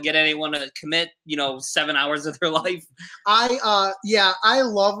impossible to get anyone to commit, 7 hours of their life. I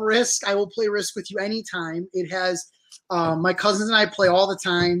love Risk. I will play Risk with you anytime. It has my cousins and I play all the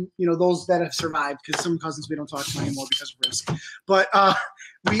time, those that have survived, because some cousins we don't talk to anymore because of Risk. But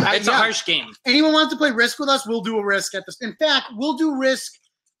it's a harsh game. Anyone wants to play Risk with us, we'll do a Risk at this. In fact, we'll do Risk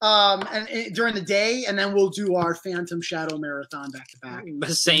during the day, and then we'll do our Phantom Shadow Marathon back to back.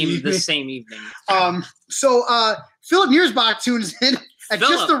 The same evening. So Philip Niersbach tunes in at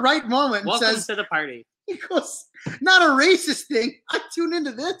just the right moment and welcome says, to the party. He goes, not a racist thing. I tune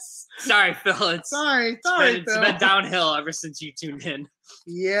into this. Sorry, Phil. Sorry, it's been downhill ever since you tuned in.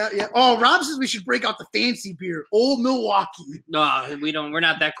 Yeah. Oh, Rob says we should break out the fancy beer, Old Milwaukee. No, we don't. We're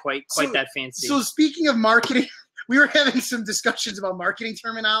not that quite that fancy. So speaking of marketing, we were having some discussions about marketing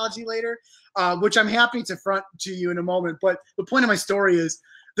terminology later, which I'm happy to front to you in a moment. But the point of my story is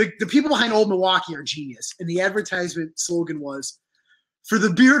the people behind Old Milwaukee are genius. And the advertisement slogan was, for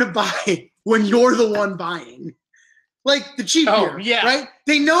the beer to buy when you're the one buying. Like the cheap beer, yeah. Right?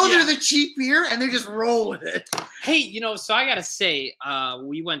 They know they're the cheap beer, and they just roll with it. Hey, so I got to say,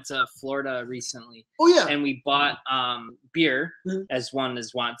 we went to Florida recently. Oh, yeah. And we bought beer, as one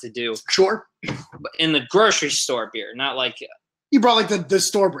is wont to do. Sure. In the grocery store beer, not like... You brought like the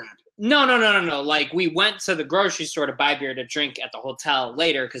store brand. No. Like we went to the grocery store to buy beer to drink at the hotel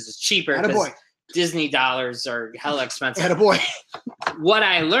later because it's cheaper. Attaboy. Disney dollars are hella expensive. Attaboy. What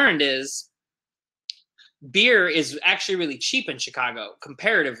I learned is beer is actually really cheap in Chicago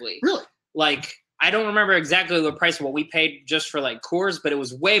comparatively. Really? Like, I don't remember exactly the price of what we paid just for like Coors, but it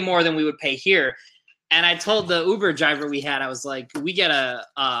was way more than we would pay here. And I told the Uber driver we had, I was like, we get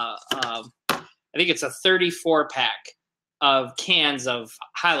I think it's a 34 pack of cans of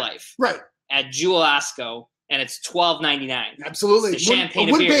High Life. Right. At Jewel Osco. And it's $12.99. Absolutely. It's the champagne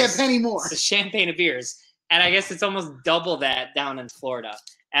of beers. Wouldn't pay a penny more. It's the champagne of beers. And I guess it's almost double that down in Florida.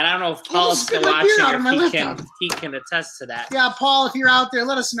 And I don't know if Paul's still watching or he can attest to that. Yeah, Paul, if you're out there,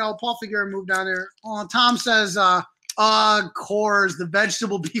 let us know. Paul Figueroa moved down there. Tom says, Coors, the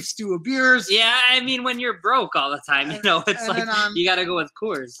vegetable beef stew of beers. Yeah, I mean, when you're broke all the time, it's like you got to go with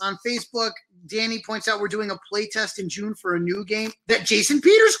Coors. On Facebook, Danny points out we're doing a play test in June for a new game that Jason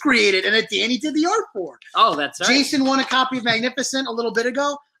Peters created and that Danny did the art for. Oh, that's right. Jason won a copy of Magnificent a little bit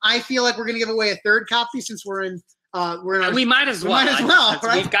ago. I feel like we're going to give away a third copy since we're in we might as well.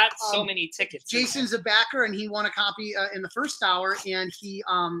 Right? We've got so many tickets. Jason's a backer, and he won a copy in the first hour, and he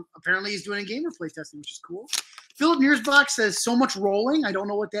apparently is doing a gamer play testing, which is cool. Philip Niersbach says, so much rolling. I don't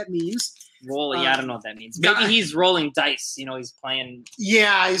know what that means. Rolling, I don't know what that means. Maybe he's rolling dice. He's playing.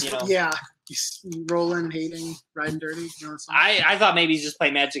 Yeah, he's rolling, hating, riding dirty. I thought maybe he's just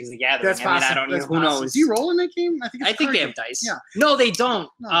playing Magic the Gathering. That's possible. I don't know. Who knows? Is he rolling that game? I think they have dice. Yeah. No, they don't.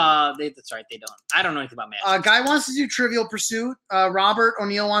 No. That's right. They don't. I don't know anything about Magic. Guy wants to do Trivial Pursuit. Robert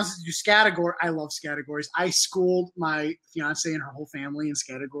O'Neill wants to do Scattergory. I love Scattergories. I schooled my fiance and her whole family in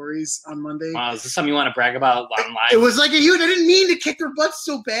Scattergories on Monday. Wow, is this something you want to brag about online? It was like I didn't mean to kick their butts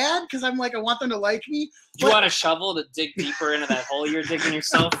so bad because I'm like, I want them to like me. Do you want a shovel to dig deeper into that hole you're digging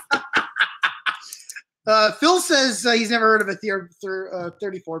yourself? Phil says he's never heard of a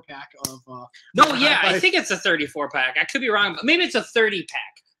 34 pack of. I think it's a 34 pack. I could be wrong, but maybe it's a 30 pack.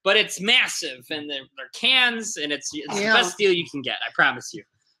 But it's massive, and they're cans, and it's the best deal you can get. I promise you.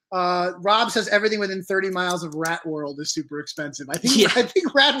 Rob says everything within 30 miles of Rat World is super expensive. I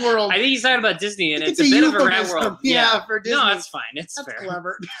think Rat World. I think he's talking about Disney, and it's a bit of a Rat World. Yeah, for Disney. No, that's fine. That's fair.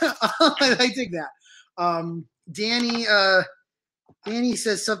 Clever. I dig that. Danny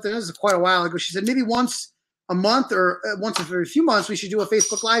says something. This is quite a while ago. She said maybe once a month or once every few months we should do a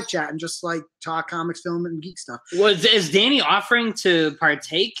Facebook live chat and just like talk comics, film, and geek stuff. Is Danny offering to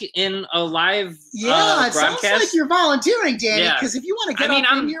partake in a live it broadcast? sounds like you're volunteering, Danny, because if you want to get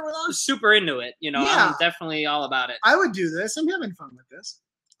in here with us, super into it. I'm definitely all about it. I would do this. I'm having fun with this.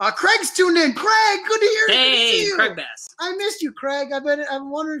 Craig's tuned in. Craig, good to hear you. Hey, Craig Bass. I missed you, Craig.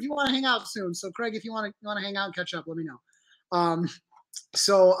 I'm wondering if you want to hang out soon. So, Craig, if you want to hang out and catch up, let me know.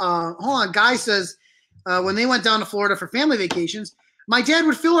 Hold on. Guy says when they went down to Florida for family vacations, my dad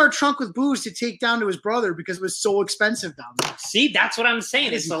would fill our trunk with booze to take down to his brother because it was so expensive down there. See, that's what I'm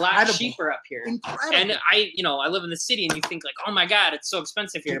saying. It's a lot cheaper up here. Incredible. And I live in the city, and you think like, oh my God, it's so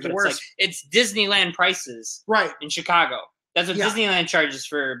expensive here. But it's like it's Disneyland prices, right? In Chicago, that's what Disneyland charges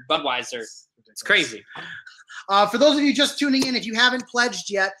for Budweiser. It's crazy. For those of you just tuning in, if you haven't pledged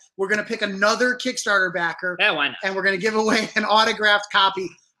yet, we're going to pick another Kickstarter backer. Yeah, why not? And we're going to give away an autographed copy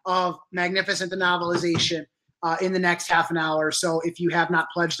of Magnificent the Novelization in the next half an hour. So if you have not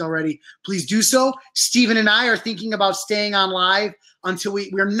pledged already, please do so. Steven and I are thinking about staying on live until we're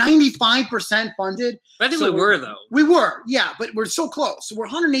 95% funded. I think we were, though. We were, yeah, but we're so close. So we're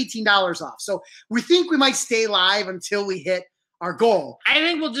 $118 off. So we think we might stay live until we hit our goal. I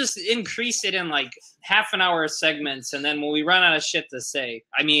think we'll just increase it in like half an hour segments, and then when we run out of shit to say,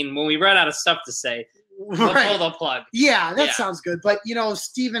 when we run out of stuff to say, we'll pull the plug. Yeah, that sounds good. But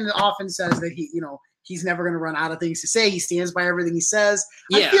Steven often says that he's never going to run out of things to say. He stands by everything he says.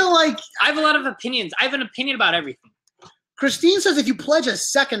 Yeah. I feel like I have a lot of opinions. I have an opinion about everything. Christine says if you pledge a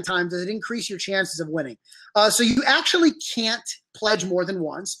second time, does it increase your chances of winning? So you actually can't pledge more than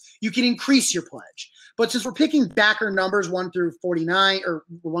once. You can increase your pledge. But since we're picking backer numbers 1 through 49 or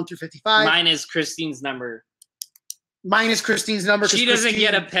 1 through 55. Mine is Christine's number. She doesn't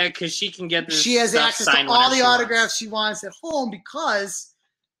get a pick because she can get this. She has access to all the autographs she wants at home because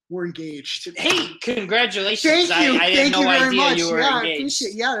we're engaged. Hey, congratulations. Thank you. I had no idea you were engaged.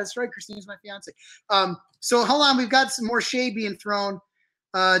 Yeah, that's right. Christine's my fiance. So hold on. We've got some more shade being thrown.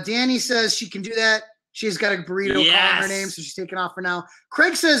 Danny says she can do that. She's got a burrito calling her name, so she's taking off for now.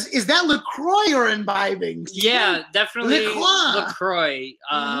 Craig says, is that LaCroix or imbibing? Yeah, definitely LaCroix.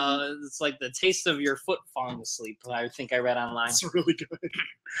 It's like the taste of your foot falling asleep, I think I read online. It's really good.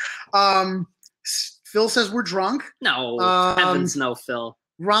 Phil says we're drunk. No, heavens no, Phil.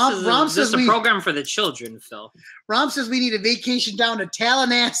 Rob says this is a program for the children, Phil. Rob says we need a vacation down to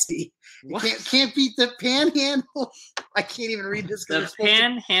Tallahassee. Can't beat the panhandle. I can't even read this. The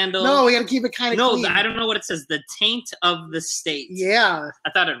panhandle. No, we got to keep it kind of clean. I don't know what it says. The taint of the state. Yeah.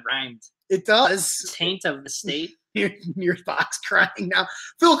 I thought it rhymed. It does. Taint of the state. Your thoughts crying now.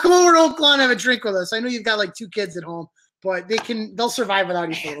 Phil, come over to Oak Lawn and have a drink with us. I know you've got like 2 kids at home, but they'll survive without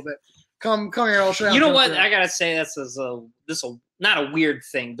you for a little bit. Come here. I'll show you. You know what? I gotta say this is not a weird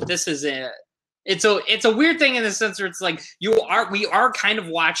thing, but this is it's a weird thing in the sense where it's like we are kind of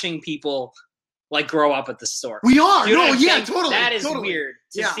watching people like grow up at the store. We are. You know totally. That is weird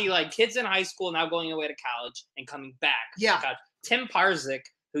to see like kids in high school now going away to college and coming back. Yeah. Tim Parzik,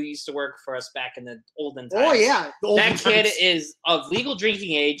 who used to work for us back in the olden times. Oh yeah. That kid is of legal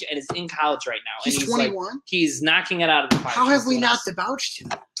drinking age and is in college right now. He's 21. Like, he's knocking it out of the park. How have we not debauched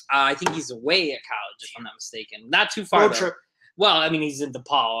him? I think he's away at college, if I'm not mistaken. Not too far. Road trip. Well, he's in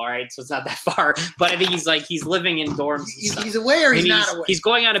DePaul, all right, so it's not that far. But I think he's living in dorms. He's away or he's not away? He's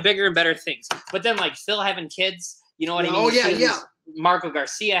going on to bigger and better things. But then, like Phil having kids, you know what I mean? Oh yeah. Marco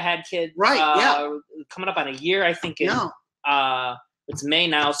Garcia had kids. Right. Coming up on a year, I think. It's May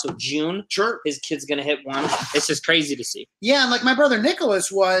now, so June. Sure. His kid's gonna hit 1. It's just crazy to see. Yeah, and like my brother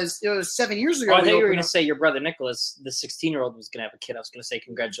Nicholas it was 7 years ago. Oh, I thought you were gonna say your brother Nicholas, the 16-year-old, was gonna have a kid. I was gonna say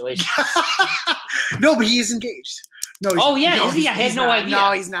congratulations. No, but he is engaged. No. Is he? I had no idea.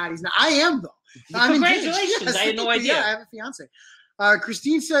 No, he's not. I am though. Congratulations! Yes, I had no idea. Yeah, I have a fiance.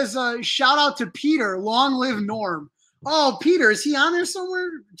 Christine says, "Shout out to Peter. Long live Norm." Oh, Peter, is he on there somewhere?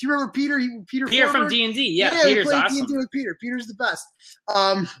 Do you remember Peter? Peter from D&D. Yeah, Peter's awesome. D&D with Peter. Peter's the best.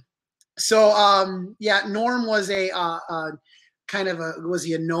 Norm was a kind of was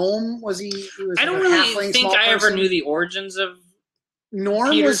he a gnome? Was he? I don't really think I ever knew the origins of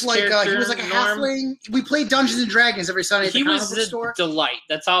Norm. Peter's was like he was like a halfling. We played Dungeons and Dragons every Sunday at the comic book store. He was a delight.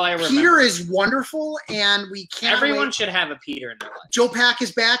 That's all I remember. Peter is wonderful, and we can't. Everyone should have a Peter in their life. Joe Pack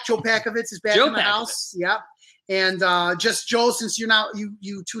is back. Joe Packovitz is back in the house. Yep. And just Joe, since you're not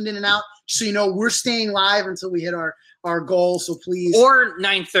you tuned in and out, so you know we're staying live until we hit our goal. So please, or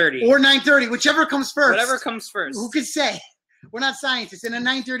 9:30, or 9:30, whichever comes first. Whatever comes first. Who could say? We're not scientists. And at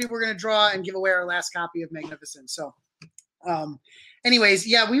 9:30, we're gonna draw and give away our last copy of Magnificent. So, anyways,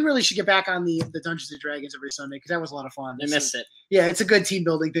 yeah, we really should get back on the Dungeons and Dragons every Sunday because that was a lot of fun. I miss it. Yeah, it's a good team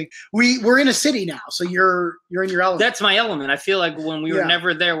building thing. We're in a city now, so you're in your element. That's my element. I feel like when we were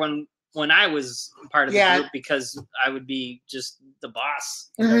never there when I was part of the group because I would be just the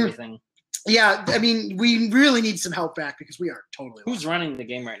boss of everything. Yeah, I mean, we really need some help back because we are totally. Who's running the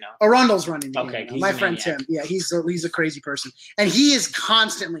game right now? Arundel's running the game. Okay, My friend Tim. Yeah, he's a crazy person, and he is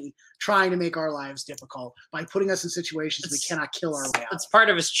constantly trying to make our lives difficult by putting us in situations we cannot kill our way out. It's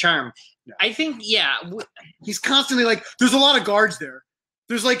part of his charm. Yeah. I think. He's constantly like, "There's a lot of guards there.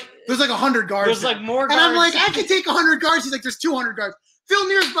 There's like 100 guards. There's like more guards." And I'm like, "I can take 100 guards." He's like, "There's 200 guards." Phil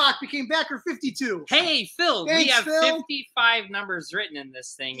Niersbach became backer 52. Hey, Phil, Thanks, we have Phil. 55 numbers written in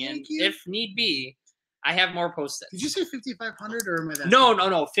this thing, Thank and you. if need be, I have more post-its. Did you say 5,500 or am I that?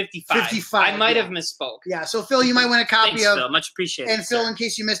 No, 55. 55. I might have misspoke. Yeah, so Phil, you might win a copy Thanks, of. Phil. Much appreciated. And Phil, sir. in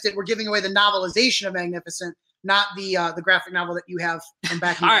case you missed it, we're giving away the novelization of Magnificent, not the graphic novel that you have from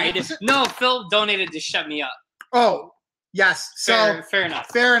back in All right. No, Phil donated to shut me up. Oh, yes. So fair enough.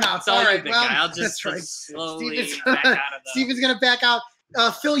 Fair enough. All right, well, I'll just that's right. slowly Steven's back out of the... Steven's going to back out.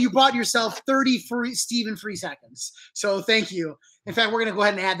 Phil, you bought yourself 30 free Steven free seconds. So thank you. In fact, we're going to go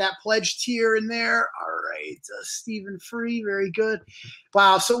ahead and add that pledge tier in there. All right. Steven free. Very good.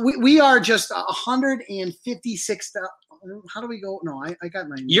 Wow. So we are just 156. How do we go? No, I got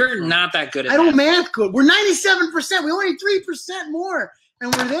my. You're not that good at I don't that. math good. We're 97%. We only need 3% more.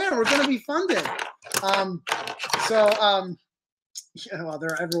 And we're there. We're going to be funded. Yeah, well,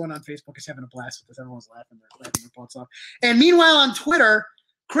 everyone on Facebook is having a blast with this. Everyone's laughing. They're laughing their butts off. And meanwhile, on Twitter,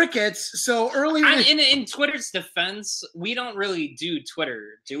 crickets. So earlier, in Twitter's defense, we don't really do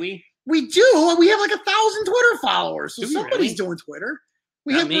Twitter, do we? We do. We have like 1,000 Twitter followers. So somebody's really? doing Twitter.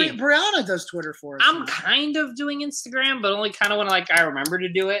 We have Brianna does Twitter for us. I'm kind of doing Instagram, but only kind of when I remember to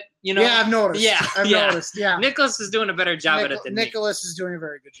do it. You know? Yeah, I've noticed. Yeah, I've noticed. Yeah, Nicholas is doing a better job at it than me. Nicholas is doing a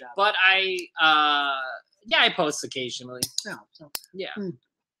very good job. But I post occasionally. Yeah. So. Yeah.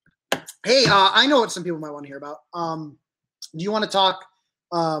 Hey, I know what some people might want to hear about. Do you want to talk?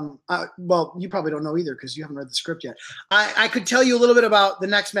 Well, you probably don't know either because you haven't read the script yet. I could tell you a little bit about the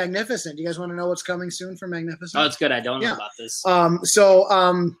next Magnificent. Do you guys want to know what's coming soon for Magnificent? Oh, it's good. I don't know about this.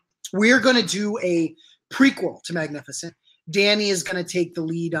 We're going to do a prequel to Magnificent. Danny is going to take the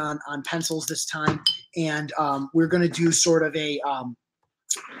lead on pencils this time, and we're going to do sort of a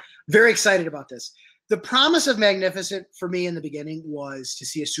very excited about this. The promise of Magnificent for me in the beginning was to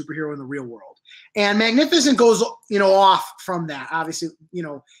see a superhero in the real world. And Magnificent goes, off from that. Obviously,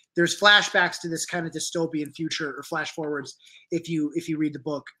 there's flashbacks to this kind of dystopian future or flash forwards if you read the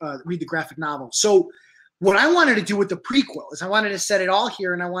book, read the graphic novel. So what I wanted to do with the prequel is I wanted to set it all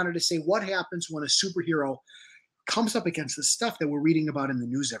here, and I wanted to say what happens when a superhero comes up against the stuff that we're reading about in the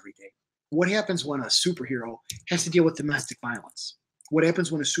news every day. What happens when a superhero has to deal with domestic violence? What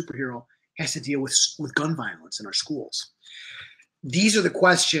happens when a superhero has to deal with gun violence in our schools? These are the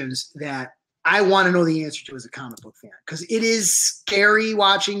questions that I want to know the answer to as a comic book fan, because it is scary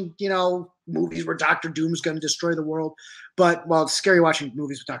watching, movies where Dr. Doom's going to destroy the world. But, well, it's scary watching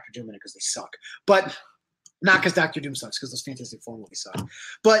movies with Dr. Doom in it because they suck. But not because Dr. Doom sucks, because those Fantastic Four movies suck.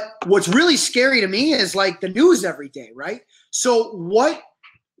 But what's really scary to me is like the news every day, right? So what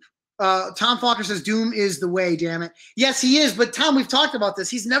Tom Faulkner says, Doom is the way, damn it. Yes, he is. But Tom, we've talked about this.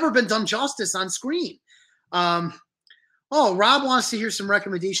 He's never been done justice on screen. Rob wants to hear some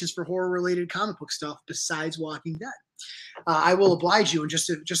recommendations for horror-related comic book stuff besides Walking Dead. I will oblige you in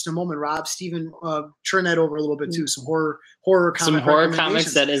just a moment, Rob. Steven, turn that over a little bit too. Some horror comics. Some horror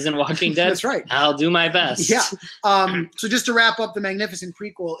comics that isn't Walking Dead. That's right. I'll do my best. Yeah. So just to wrap up the Magnificent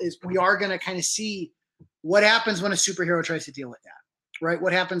prequel is we are going to kind of see what happens when a superhero tries to deal with that, right?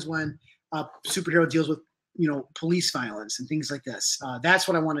 What happens when a superhero deals with, police violence and things like this. That's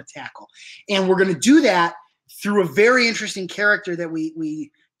what I want to tackle. And we're going to do that through a very interesting character that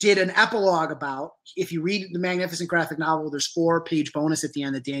we did an epilogue about. If you read the Magnificent graphic novel, there's 4-page bonus at the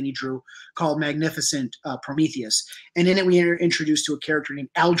end that Danny drew called Magnificent Prometheus. And in it, we are introduced to a character named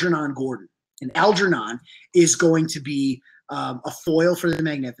Algernon Gordon. And Algernon is going to be a foil for the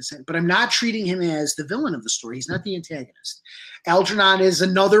Magnificent, but I'm not treating him as the villain of the story. He's not the antagonist. Algernon is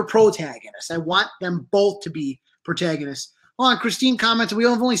another protagonist. I want them both to be protagonists. Hold on, Christine commented, we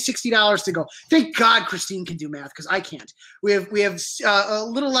have only $60 to go. Thank God Christine can do math because I can't. We have a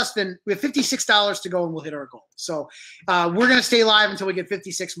little less than, we have $56 to go and we'll hit our goal. So we're going to stay live until we get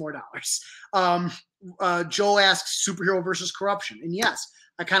 $56 more. Joe asks superhero versus corruption. And yes,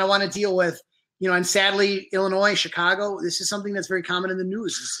 I kind of want to deal with, and sadly, Illinois, Chicago, this is something that's very common in the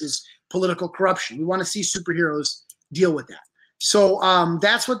news is political corruption. We want to see superheroes deal with that. So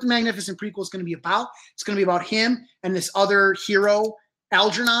that's what the Magnificent prequel is going to be about. It's going to be about him and this other hero,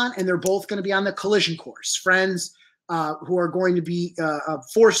 Algernon, and they're both going to be on the collision course, friends who are going to be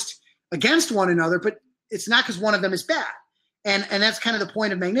forced against one another, but it's not because one of them is bad. And that's kind of the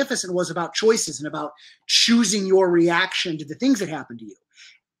point of Magnificent, was about choices and about choosing your reaction to the things that happen to you.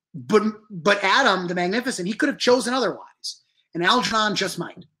 But Adam, the Magnificent, he could have chosen otherwise, and Algernon just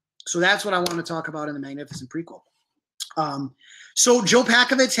might. So that's what I want to talk about in the Magnificent prequel. So Joe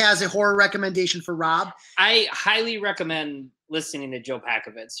Pakovitz has a horror recommendation for Rob. I highly recommend listening to Joe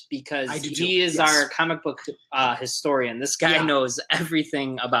Pakovitz because he is yes. our comic book historian. This guy knows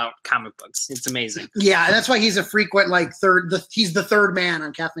everything about comic books. It's amazing. Yeah, and that's why he's a frequent he's the third man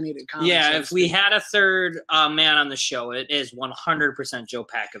on Caffeinated Comics. Yeah, if we had a third man on the show, it is 100% Joe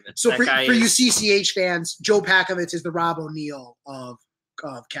Pakovitz. So for you CCH fans, Joe Pakovitz is the Rob O'Neill of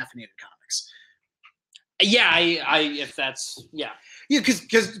Caffeinated Comics. Yeah, because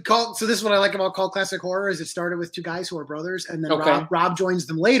so this is what I like about Cult Classic Horror is it started with two guys who are brothers, and then Rob joins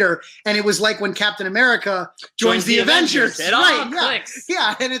them later, and it was like when Captain America joins the Avengers. It all clicks.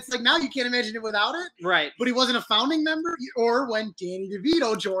 Yeah, and it's like now you can't imagine it without it. Right. But he wasn't a founding member, or when Danny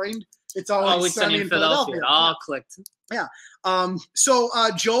DeVito joined, It's Always Sunny in Philadelphia. It all clicked. Yeah. So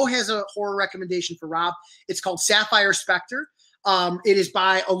Joe has a horror recommendation for Rob. It's called Sapphire Spectre. It is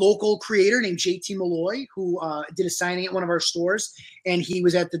by a local creator named JT Malloy, who did a signing at one of our stores, and he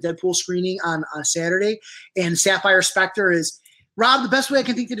was at the Deadpool screening on Saturday. And Sapphire Spectre is, Rob, the best way I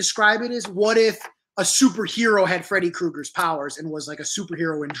can think to describe it is, what if a superhero had Freddy Krueger's powers and was like a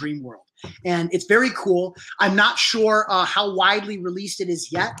superhero in Dream World? And it's very cool. I'm not sure how widely released it is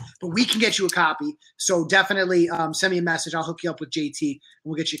yet, but we can get you a copy. So definitely send me a message. I'll hook you up with JT, and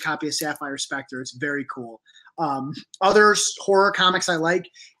we'll get you a copy of Sapphire Spectre. It's very cool. Other horror comics I like,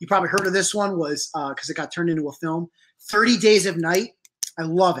 you probably heard of this one, was because it got turned into a film, 30 Days of Night. I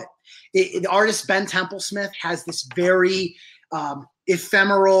love it. The artist Ben Templesmith has this very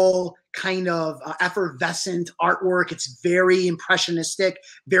ephemeral kind of effervescent artwork. It's very impressionistic,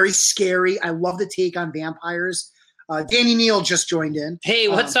 very scary. I love the take on vampires. Danny Neal just joined in. Hey,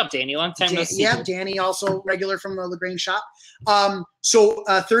 what's up, Danny? Long time no see. Yeah, Danny, also regular from the LaGrange shop. So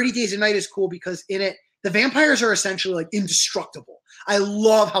 30 Days of Night is cool because in it, the vampires are essentially like indestructible. I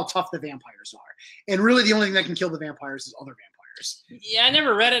love how tough the vampires are. And really the only thing that can kill the vampires is other vampires. Yeah, I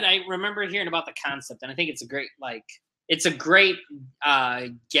never read it. I remember hearing about the concept, and I think it's a great,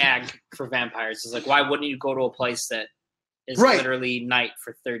 gag for vampires. It's like, why wouldn't you go to a place that is literally night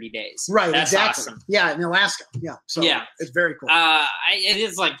for 30 days? Right, That's exactly. Awesome. Yeah, in Alaska. Yeah, so yeah, it's very cool. It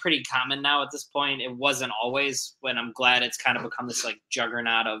is like pretty common now at this point. It wasn't always, but I'm glad it's kind of become this like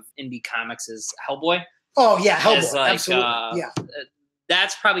juggernaut of indie comics is Hellboy. Oh yeah, Hellboy, like, absolutely. Yeah,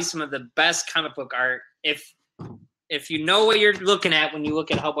 that's probably some of the best comic book art. If you know what you're looking at when you look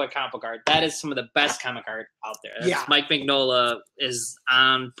at Hellboy comic book art, that is some of the best comic art out there. That's Mike Mignola is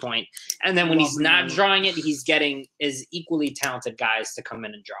on point. And then when he's not drawing it, he's getting his equally talented guys to come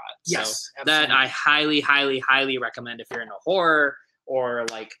in and draw it. Yes, so that I highly, highly, highly recommend if you're into horror or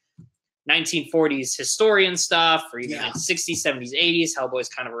like 1940s historian stuff, or even 60s, 70s, 80s. Hellboy's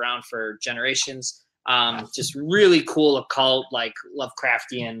kind of around for generations. Just really cool occult, like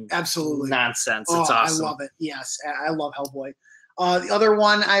Lovecraftian nonsense. It's awesome. I love it. Yes, I love Hellboy. The other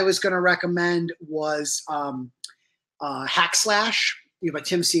one I was going to recommend was Hack Slash by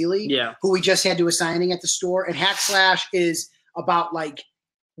Tim Seeley, who we just had to a signing at the store. And Hack Slash is about like,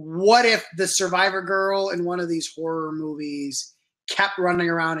 what if the survivor girl in one of these horror movies kept running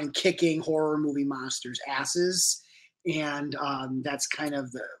around and kicking horror movie monsters' asses? And that's kind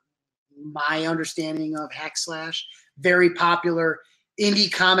of my understanding of Hack Slash. Very popular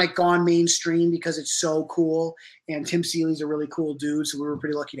indie comic gone mainstream because it's so cool. And Tim Seeley's a really cool dude, so we were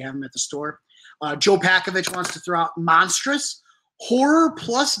pretty lucky to have him at the store. Joe Pakovitch wants to throw out Monstrous, horror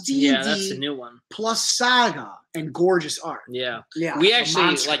plus D&D. Yeah, that's a new one. Plus saga and gorgeous art. Yeah. Yeah. We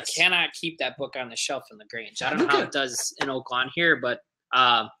actually cannot keep that book on the shelf in the Grange. I don't know how it does in Oakland here, but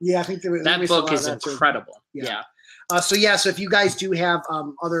I think that book is incredible. Yeah. So if you guys do have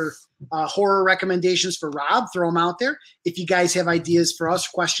other horror recommendations for Rob, throw them out there. If you guys have ideas for us,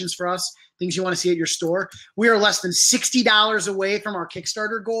 questions for us, things you want to see at your store, we are less than $60 away from our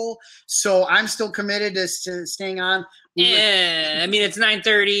Kickstarter goal. So I'm still committed to staying on. I mean, it's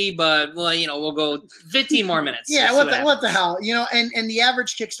 9:30, but we'll go 15 more minutes. Yeah, what the hell, and the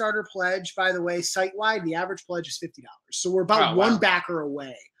average Kickstarter pledge, by the way, site wide, the average pledge is $50. So we're about one backer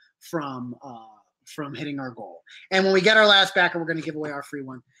away from from hitting our goal. And when we get our last backer, we're going to give away our free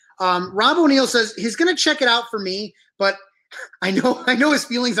one. Rob O'Neill says he's going to check it out for me, but I know his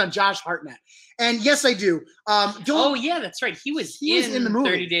feelings on Josh Hartnett. And yes, I do. Oh, yeah, that's right. He was in the movie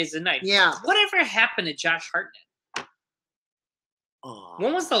 30 Days a Night. Yeah. Whatever happened to Josh Hartnett?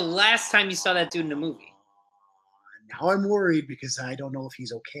 When was the last time you saw that dude in a movie? Now I'm worried because I don't know if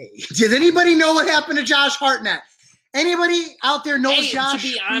he's okay. Does anybody know what happened to Josh Hartnett? Anybody out there knows Josh?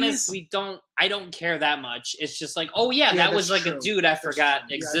 To be honest, I don't care that much. It's just like, oh yeah, that was like true. A dude I forgot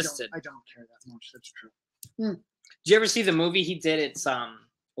existed. I don't care that much. That's true. Did you ever see the movie he did? It's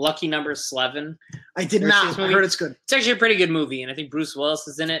Lucky Number 11. I did not. I heard it's good. It's actually a pretty good movie, and I think Bruce Willis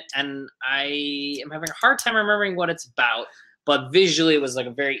is in it. And I am having a hard time remembering what it's about, but visually it was like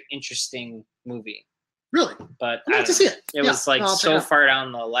a very interesting movie. Really? But I'd like to see it. It was like so far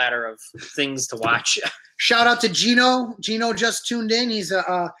down the ladder of things to watch. Shout out to Gino. Gino just tuned in. He's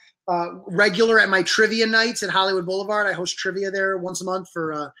a regular at my trivia nights at Hollywood Boulevard. I host trivia there once a month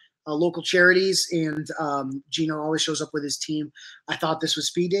for local charities, and Gino always shows up with his team. I thought this was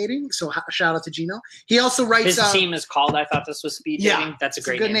speed dating, so shout out to Gino. He also writes. His team is called I Thought This Was Speed Dating. That's a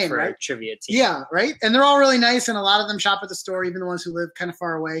great name for a trivia team. Yeah, right. And they're all really nice, and a lot of them shop at the store, even the ones who live kind of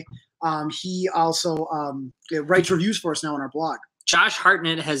far away. He also writes reviews for us now on our blog. Josh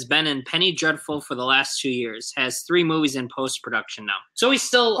Hartnett has been in Penny Dreadful for the last 2 years. Has 3 movies in post-production now. So he's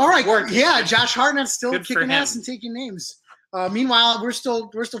still working. Yeah, Josh Hartnett's still kicking ass and taking names. Meanwhile, we're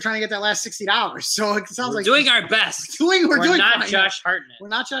still trying to get that last $60. So it sounds like doing our best. We're doing not fine. Josh Hartnett. We're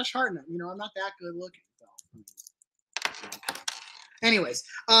not Josh Hartnett. You know, I'm not that good looking. So. Anyways,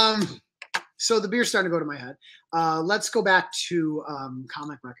 so the beer's starting to go to my head. Let's go back to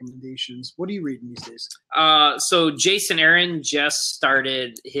comic recommendations. What are you reading these days? So Jason Aaron just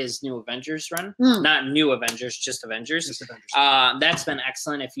started his new Avengers run. Not new Avengers, just Avengers. That's been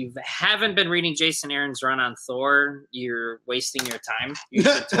excellent. If you haven't been reading Jason Aaron's run on Thor, you're wasting your time. You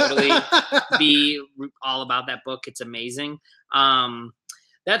should totally be all about that book. It's amazing.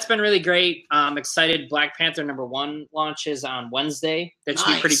 That's been really great. I'm excited. Black Panther #1 launches on Wednesday. That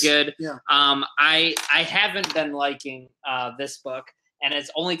should be pretty good. Yeah. I haven't been liking this book, and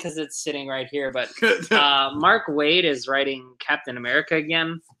it's only because it's sitting right here. But Mark Waid is writing Captain America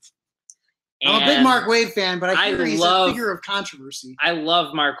again. I'm a big Mark Waid fan, but I hear he's a figure of controversy. I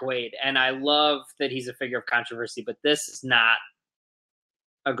love Mark Waid, and I love that he's a figure of controversy, but this is not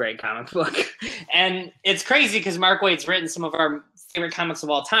a great comic book. And it's crazy because Mark Waid's written some of our favorite comics of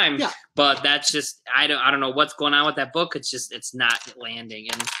all time. Yeah. But that's just I don't know what's going on with that book. It's not landing.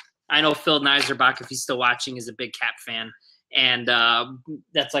 And I know Phil Neiserbach, if he's still watching, is a big Cap fan. And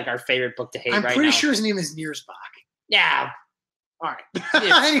that's like our favorite book to hate right now. I'm pretty sure his name is Niersbach. Yeah. All right.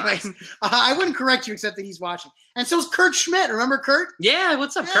 Anyways, I wouldn't correct you except that he's watching. And so is Kurt Schmidt. Remember Kurt? Yeah.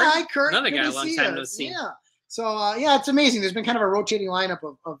 What's up, Kurt? Hi, Kurt. Another guy a long time no see. Yeah. So, it's amazing. There's been kind of a rotating lineup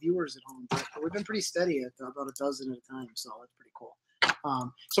of viewers at home. But we've been pretty steady at about a dozen at a time. So that's pretty cool.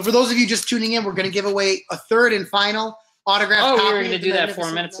 So for those of you just tuning in, we're going to give away a third and final autographed copy. Oh, we were going to do that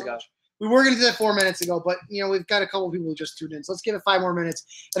 4 minutes ago. We were going to do that 4 minutes ago, but, we've got a couple of people who just tuned in. So let's give it 5 more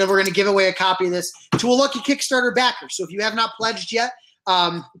minutes, and then we're going to give away a copy of this to a lucky Kickstarter backer. So if you have not pledged yet,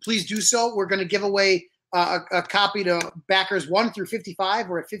 please do so. We're going to give away a copy to backers 1 through 55.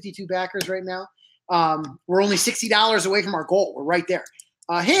 We're at 52 backers right now. We're only $60 away from our goal. We're right there.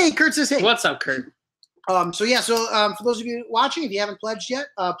 Hey, Kurt says, hey. What's up, Kurt? For those of you watching, if you haven't pledged yet,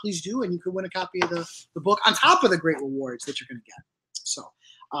 please do, and you can win a copy of the book on top of the great rewards that you're going to get. So,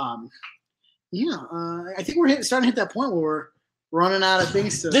 I think we're starting to hit that point where we're running out of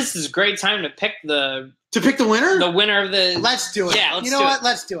things to. This is a great time to pick the winner. The winner of the. Let's do it. Yeah, let's you know what?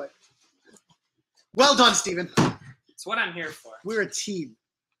 Let's do it. Well done, Steven. It's what I'm here for. We're a team.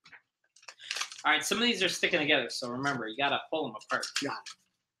 All right, some of these are sticking together, so remember, you got to pull them apart. Got it.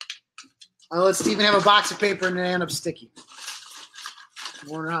 I'll let Steven have a box of paper and then end up sticky. I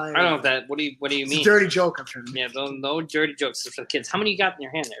don't know if that. What do you mean? It's a dirty joke I'm trying to make. Yeah, no dirty jokes. It's for the kids. How many you got in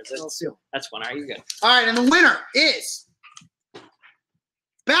your hand there? That's one. All right, you're good. All right, and the winner is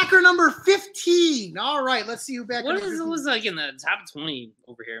backer number 15. All right, let's see who backer What number 15. was like in the top 20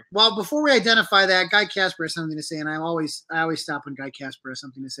 over here? Well, before we identify that, Guy Casper has something to say, and I always stop when Guy Casper has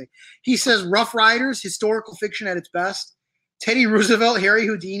something to say. He says, Rough Riders, historical fiction at its best. Teddy Roosevelt, Harry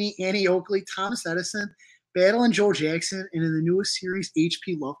Houdini, Annie Oakley, Thomas Edison, Battle and Joe Jackson, and in the newest series,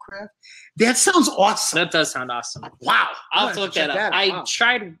 H.P. Lovecraft. That sounds awesome. That does sound awesome. Wow. I'll have to look that up. I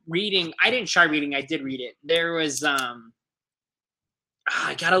tried reading. I didn't try reading. I did read it. There was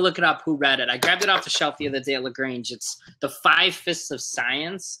I gotta look it up who read it. I grabbed it off the shelf the other day at LaGrange. It's The Five Fists of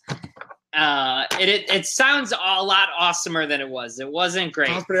Science. It sounds a lot awesomer than it was. It wasn't great.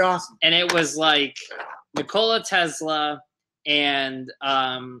 Sounds pretty awesome. And it was like Nikola Tesla and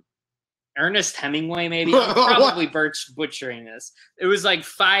Ernest Hemingway, maybe. I'm probably butchering this. It was like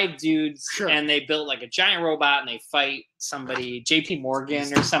 5 dudes, and they built like a giant robot, and they fight somebody, J.P.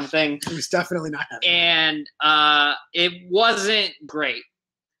 Morgan or something. It was definitely not happening. And it wasn't great.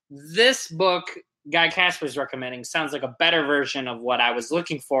 This book Guy Casper's recommending sounds like a better version of what I was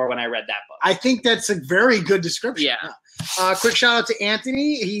looking for when I read that book. I think that's a very good description. Yeah. Quick shout out to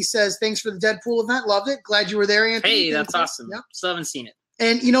Anthony. He says, thanks for the Deadpool event. Loved it. Glad you were there, Anthony. Hey, that's awesome. Yep. Still haven't seen it.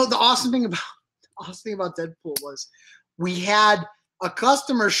 And you know, the awesome thing about Deadpool was we had a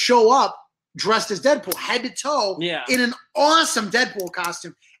customer show up dressed as Deadpool, head to toe, in an awesome Deadpool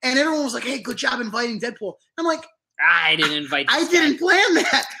costume. And everyone was like, hey, good job inviting Deadpool. I'm like, I didn't invite this guy. didn't plan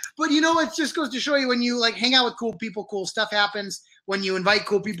that. But you know, it just goes to show you when you like hang out with cool people, cool stuff happens. When you invite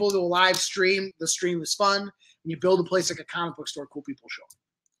cool people to a live stream, the stream is fun. When you build a place like a comic book store, cool people show up.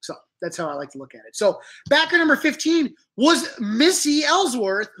 So that's how I like to look at it. So backer number 15 was Missy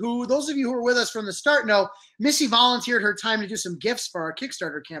Ellsworth, who those of you who were with us from the start know, Missy volunteered her time to do some gifts for our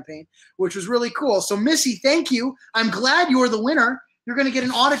Kickstarter campaign, which was really cool. So Missy, thank you. I'm glad you are the winner. You're going to get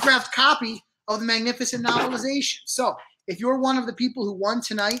an autographed copy of the Magnificent novelization. So if you're one of the people who won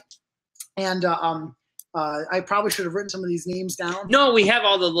tonight, and I probably should have written some of these names down. No, we have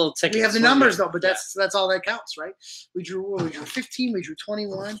all the little tickets. We have the numbers though, but that's all that counts, right? We drew 15, we drew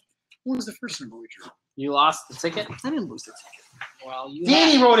 21. What was the first number we drew? You lost the ticket? I didn't lose the ticket. Well,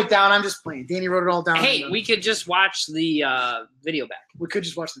 Danny wrote it down. I'm just playing. Danny wrote it all down. Hey, we could just watch the video back. We could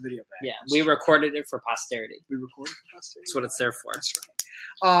just watch the video back. Yeah, we recorded it for posterity. We recorded it for posterity. That's what it's there for. That's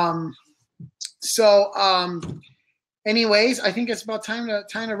right. Anyways, I think it's about time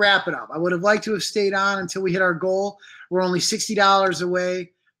to wrap it up. I would have liked to have stayed on until we hit our goal. We're only $60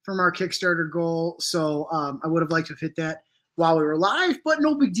 away from our Kickstarter goal, so I would have liked to have hit that while we were live, but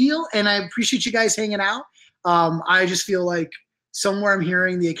no big deal. And I appreciate you guys hanging out. I just feel like somewhere I'm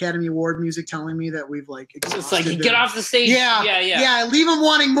hearing the Academy Award music telling me that we've like it's like get off the stage. Yeah. Leave them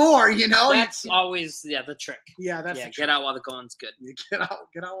wanting more. You know, that's always the trick. Yeah, that's get out while the going's good. Get out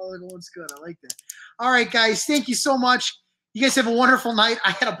while the going's good. I like that. All right, guys, thank you so much. You guys have a wonderful night.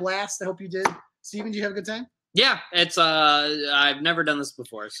 I had a blast. I hope you did. Steven, did you have a good time? Yeah, it's I've never done this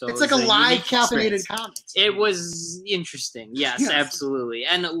before, so it's like a live caffeinated comment. It was interesting, yes, absolutely,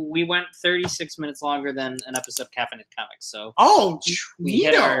 and we went 36 minutes longer than an episode of Caffeinated Comics. So we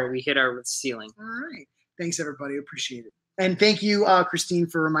hit our ceiling. All right, thanks everybody, appreciate it, and thank you, Christine,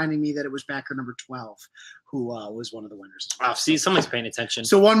 for reminding me that it was backer number 12 who was one of the winners. Oh, see, someone's paying attention.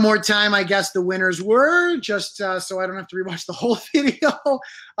 So one more time, I guess the winners were, just so I don't have to rewatch the whole video,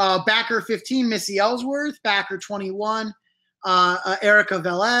 backer 15, Missy Ellsworth, backer 21, Erica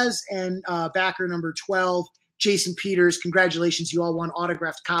Velez, and backer number 12, Jason Peters. Congratulations, you all won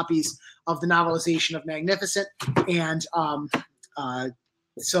autographed copies of the novelization of Magnificent, and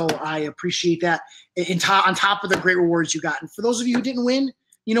so I appreciate that. On top of the great rewards you got. And for those of you who didn't win,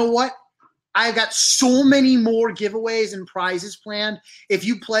 you know what? I've got so many more giveaways and prizes planned. If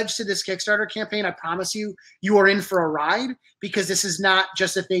you pledge to this Kickstarter campaign, I promise you, you are in for a ride, because this is not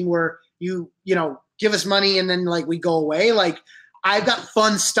just a thing where you give us money and then like we go away. Like, I've got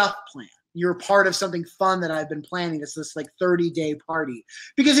fun stuff planned. You're part of something fun that I've been planning. It's this like 30-day party.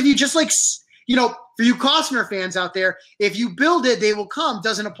 Because if you just like, for you Costner fans out there, if you build it, they will come.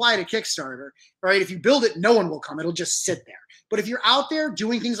 Doesn't apply to Kickstarter, right? If you build it, no one will come. It'll just sit there. But if you're out there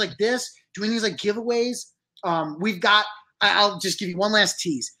doing things like this, doing things like giveaways, we've got, I'll just give you one last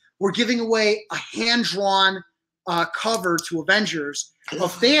tease. We're giving away a hand-drawn cover to Avengers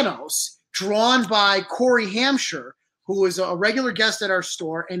of Thanos, drawn by Corey Hampshire, who is a regular guest at our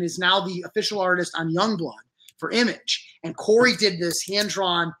store and is now the official artist on Youngblood for Image. And Corey did this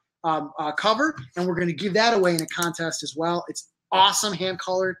hand-drawn cover, and we're going to give that away in a contest as well. It's awesome,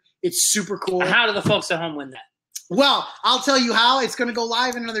 hand-colored. It's super cool. How do the folks at home win that? Well, I'll tell you how. It's going to go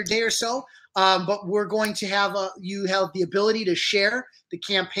live in another day or so, but we're going to have you have the ability to share the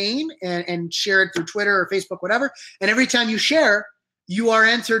campaign and share it through Twitter or Facebook, whatever. And every time you share, you are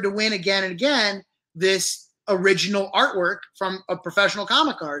entered to win again and again this original artwork from a professional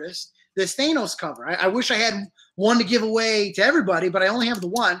comic artist, this Thanos cover. I wish I had one to give away to everybody, but I only have the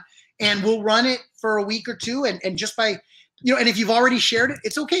one. And we'll run it for a week or two, and just by and if you've already shared it,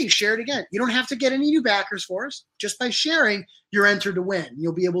 it's okay. Share it again. You don't have to get any new backers for us. Just by sharing, you're entered to win.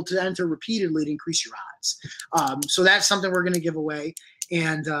 You'll be able to enter repeatedly to increase your odds. So that's something we're going to give away.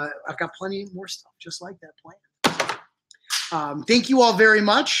 And I've got plenty more stuff just like that planned. Thank you all very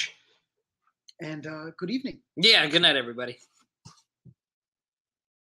much. And good evening. Yeah, good night, everybody.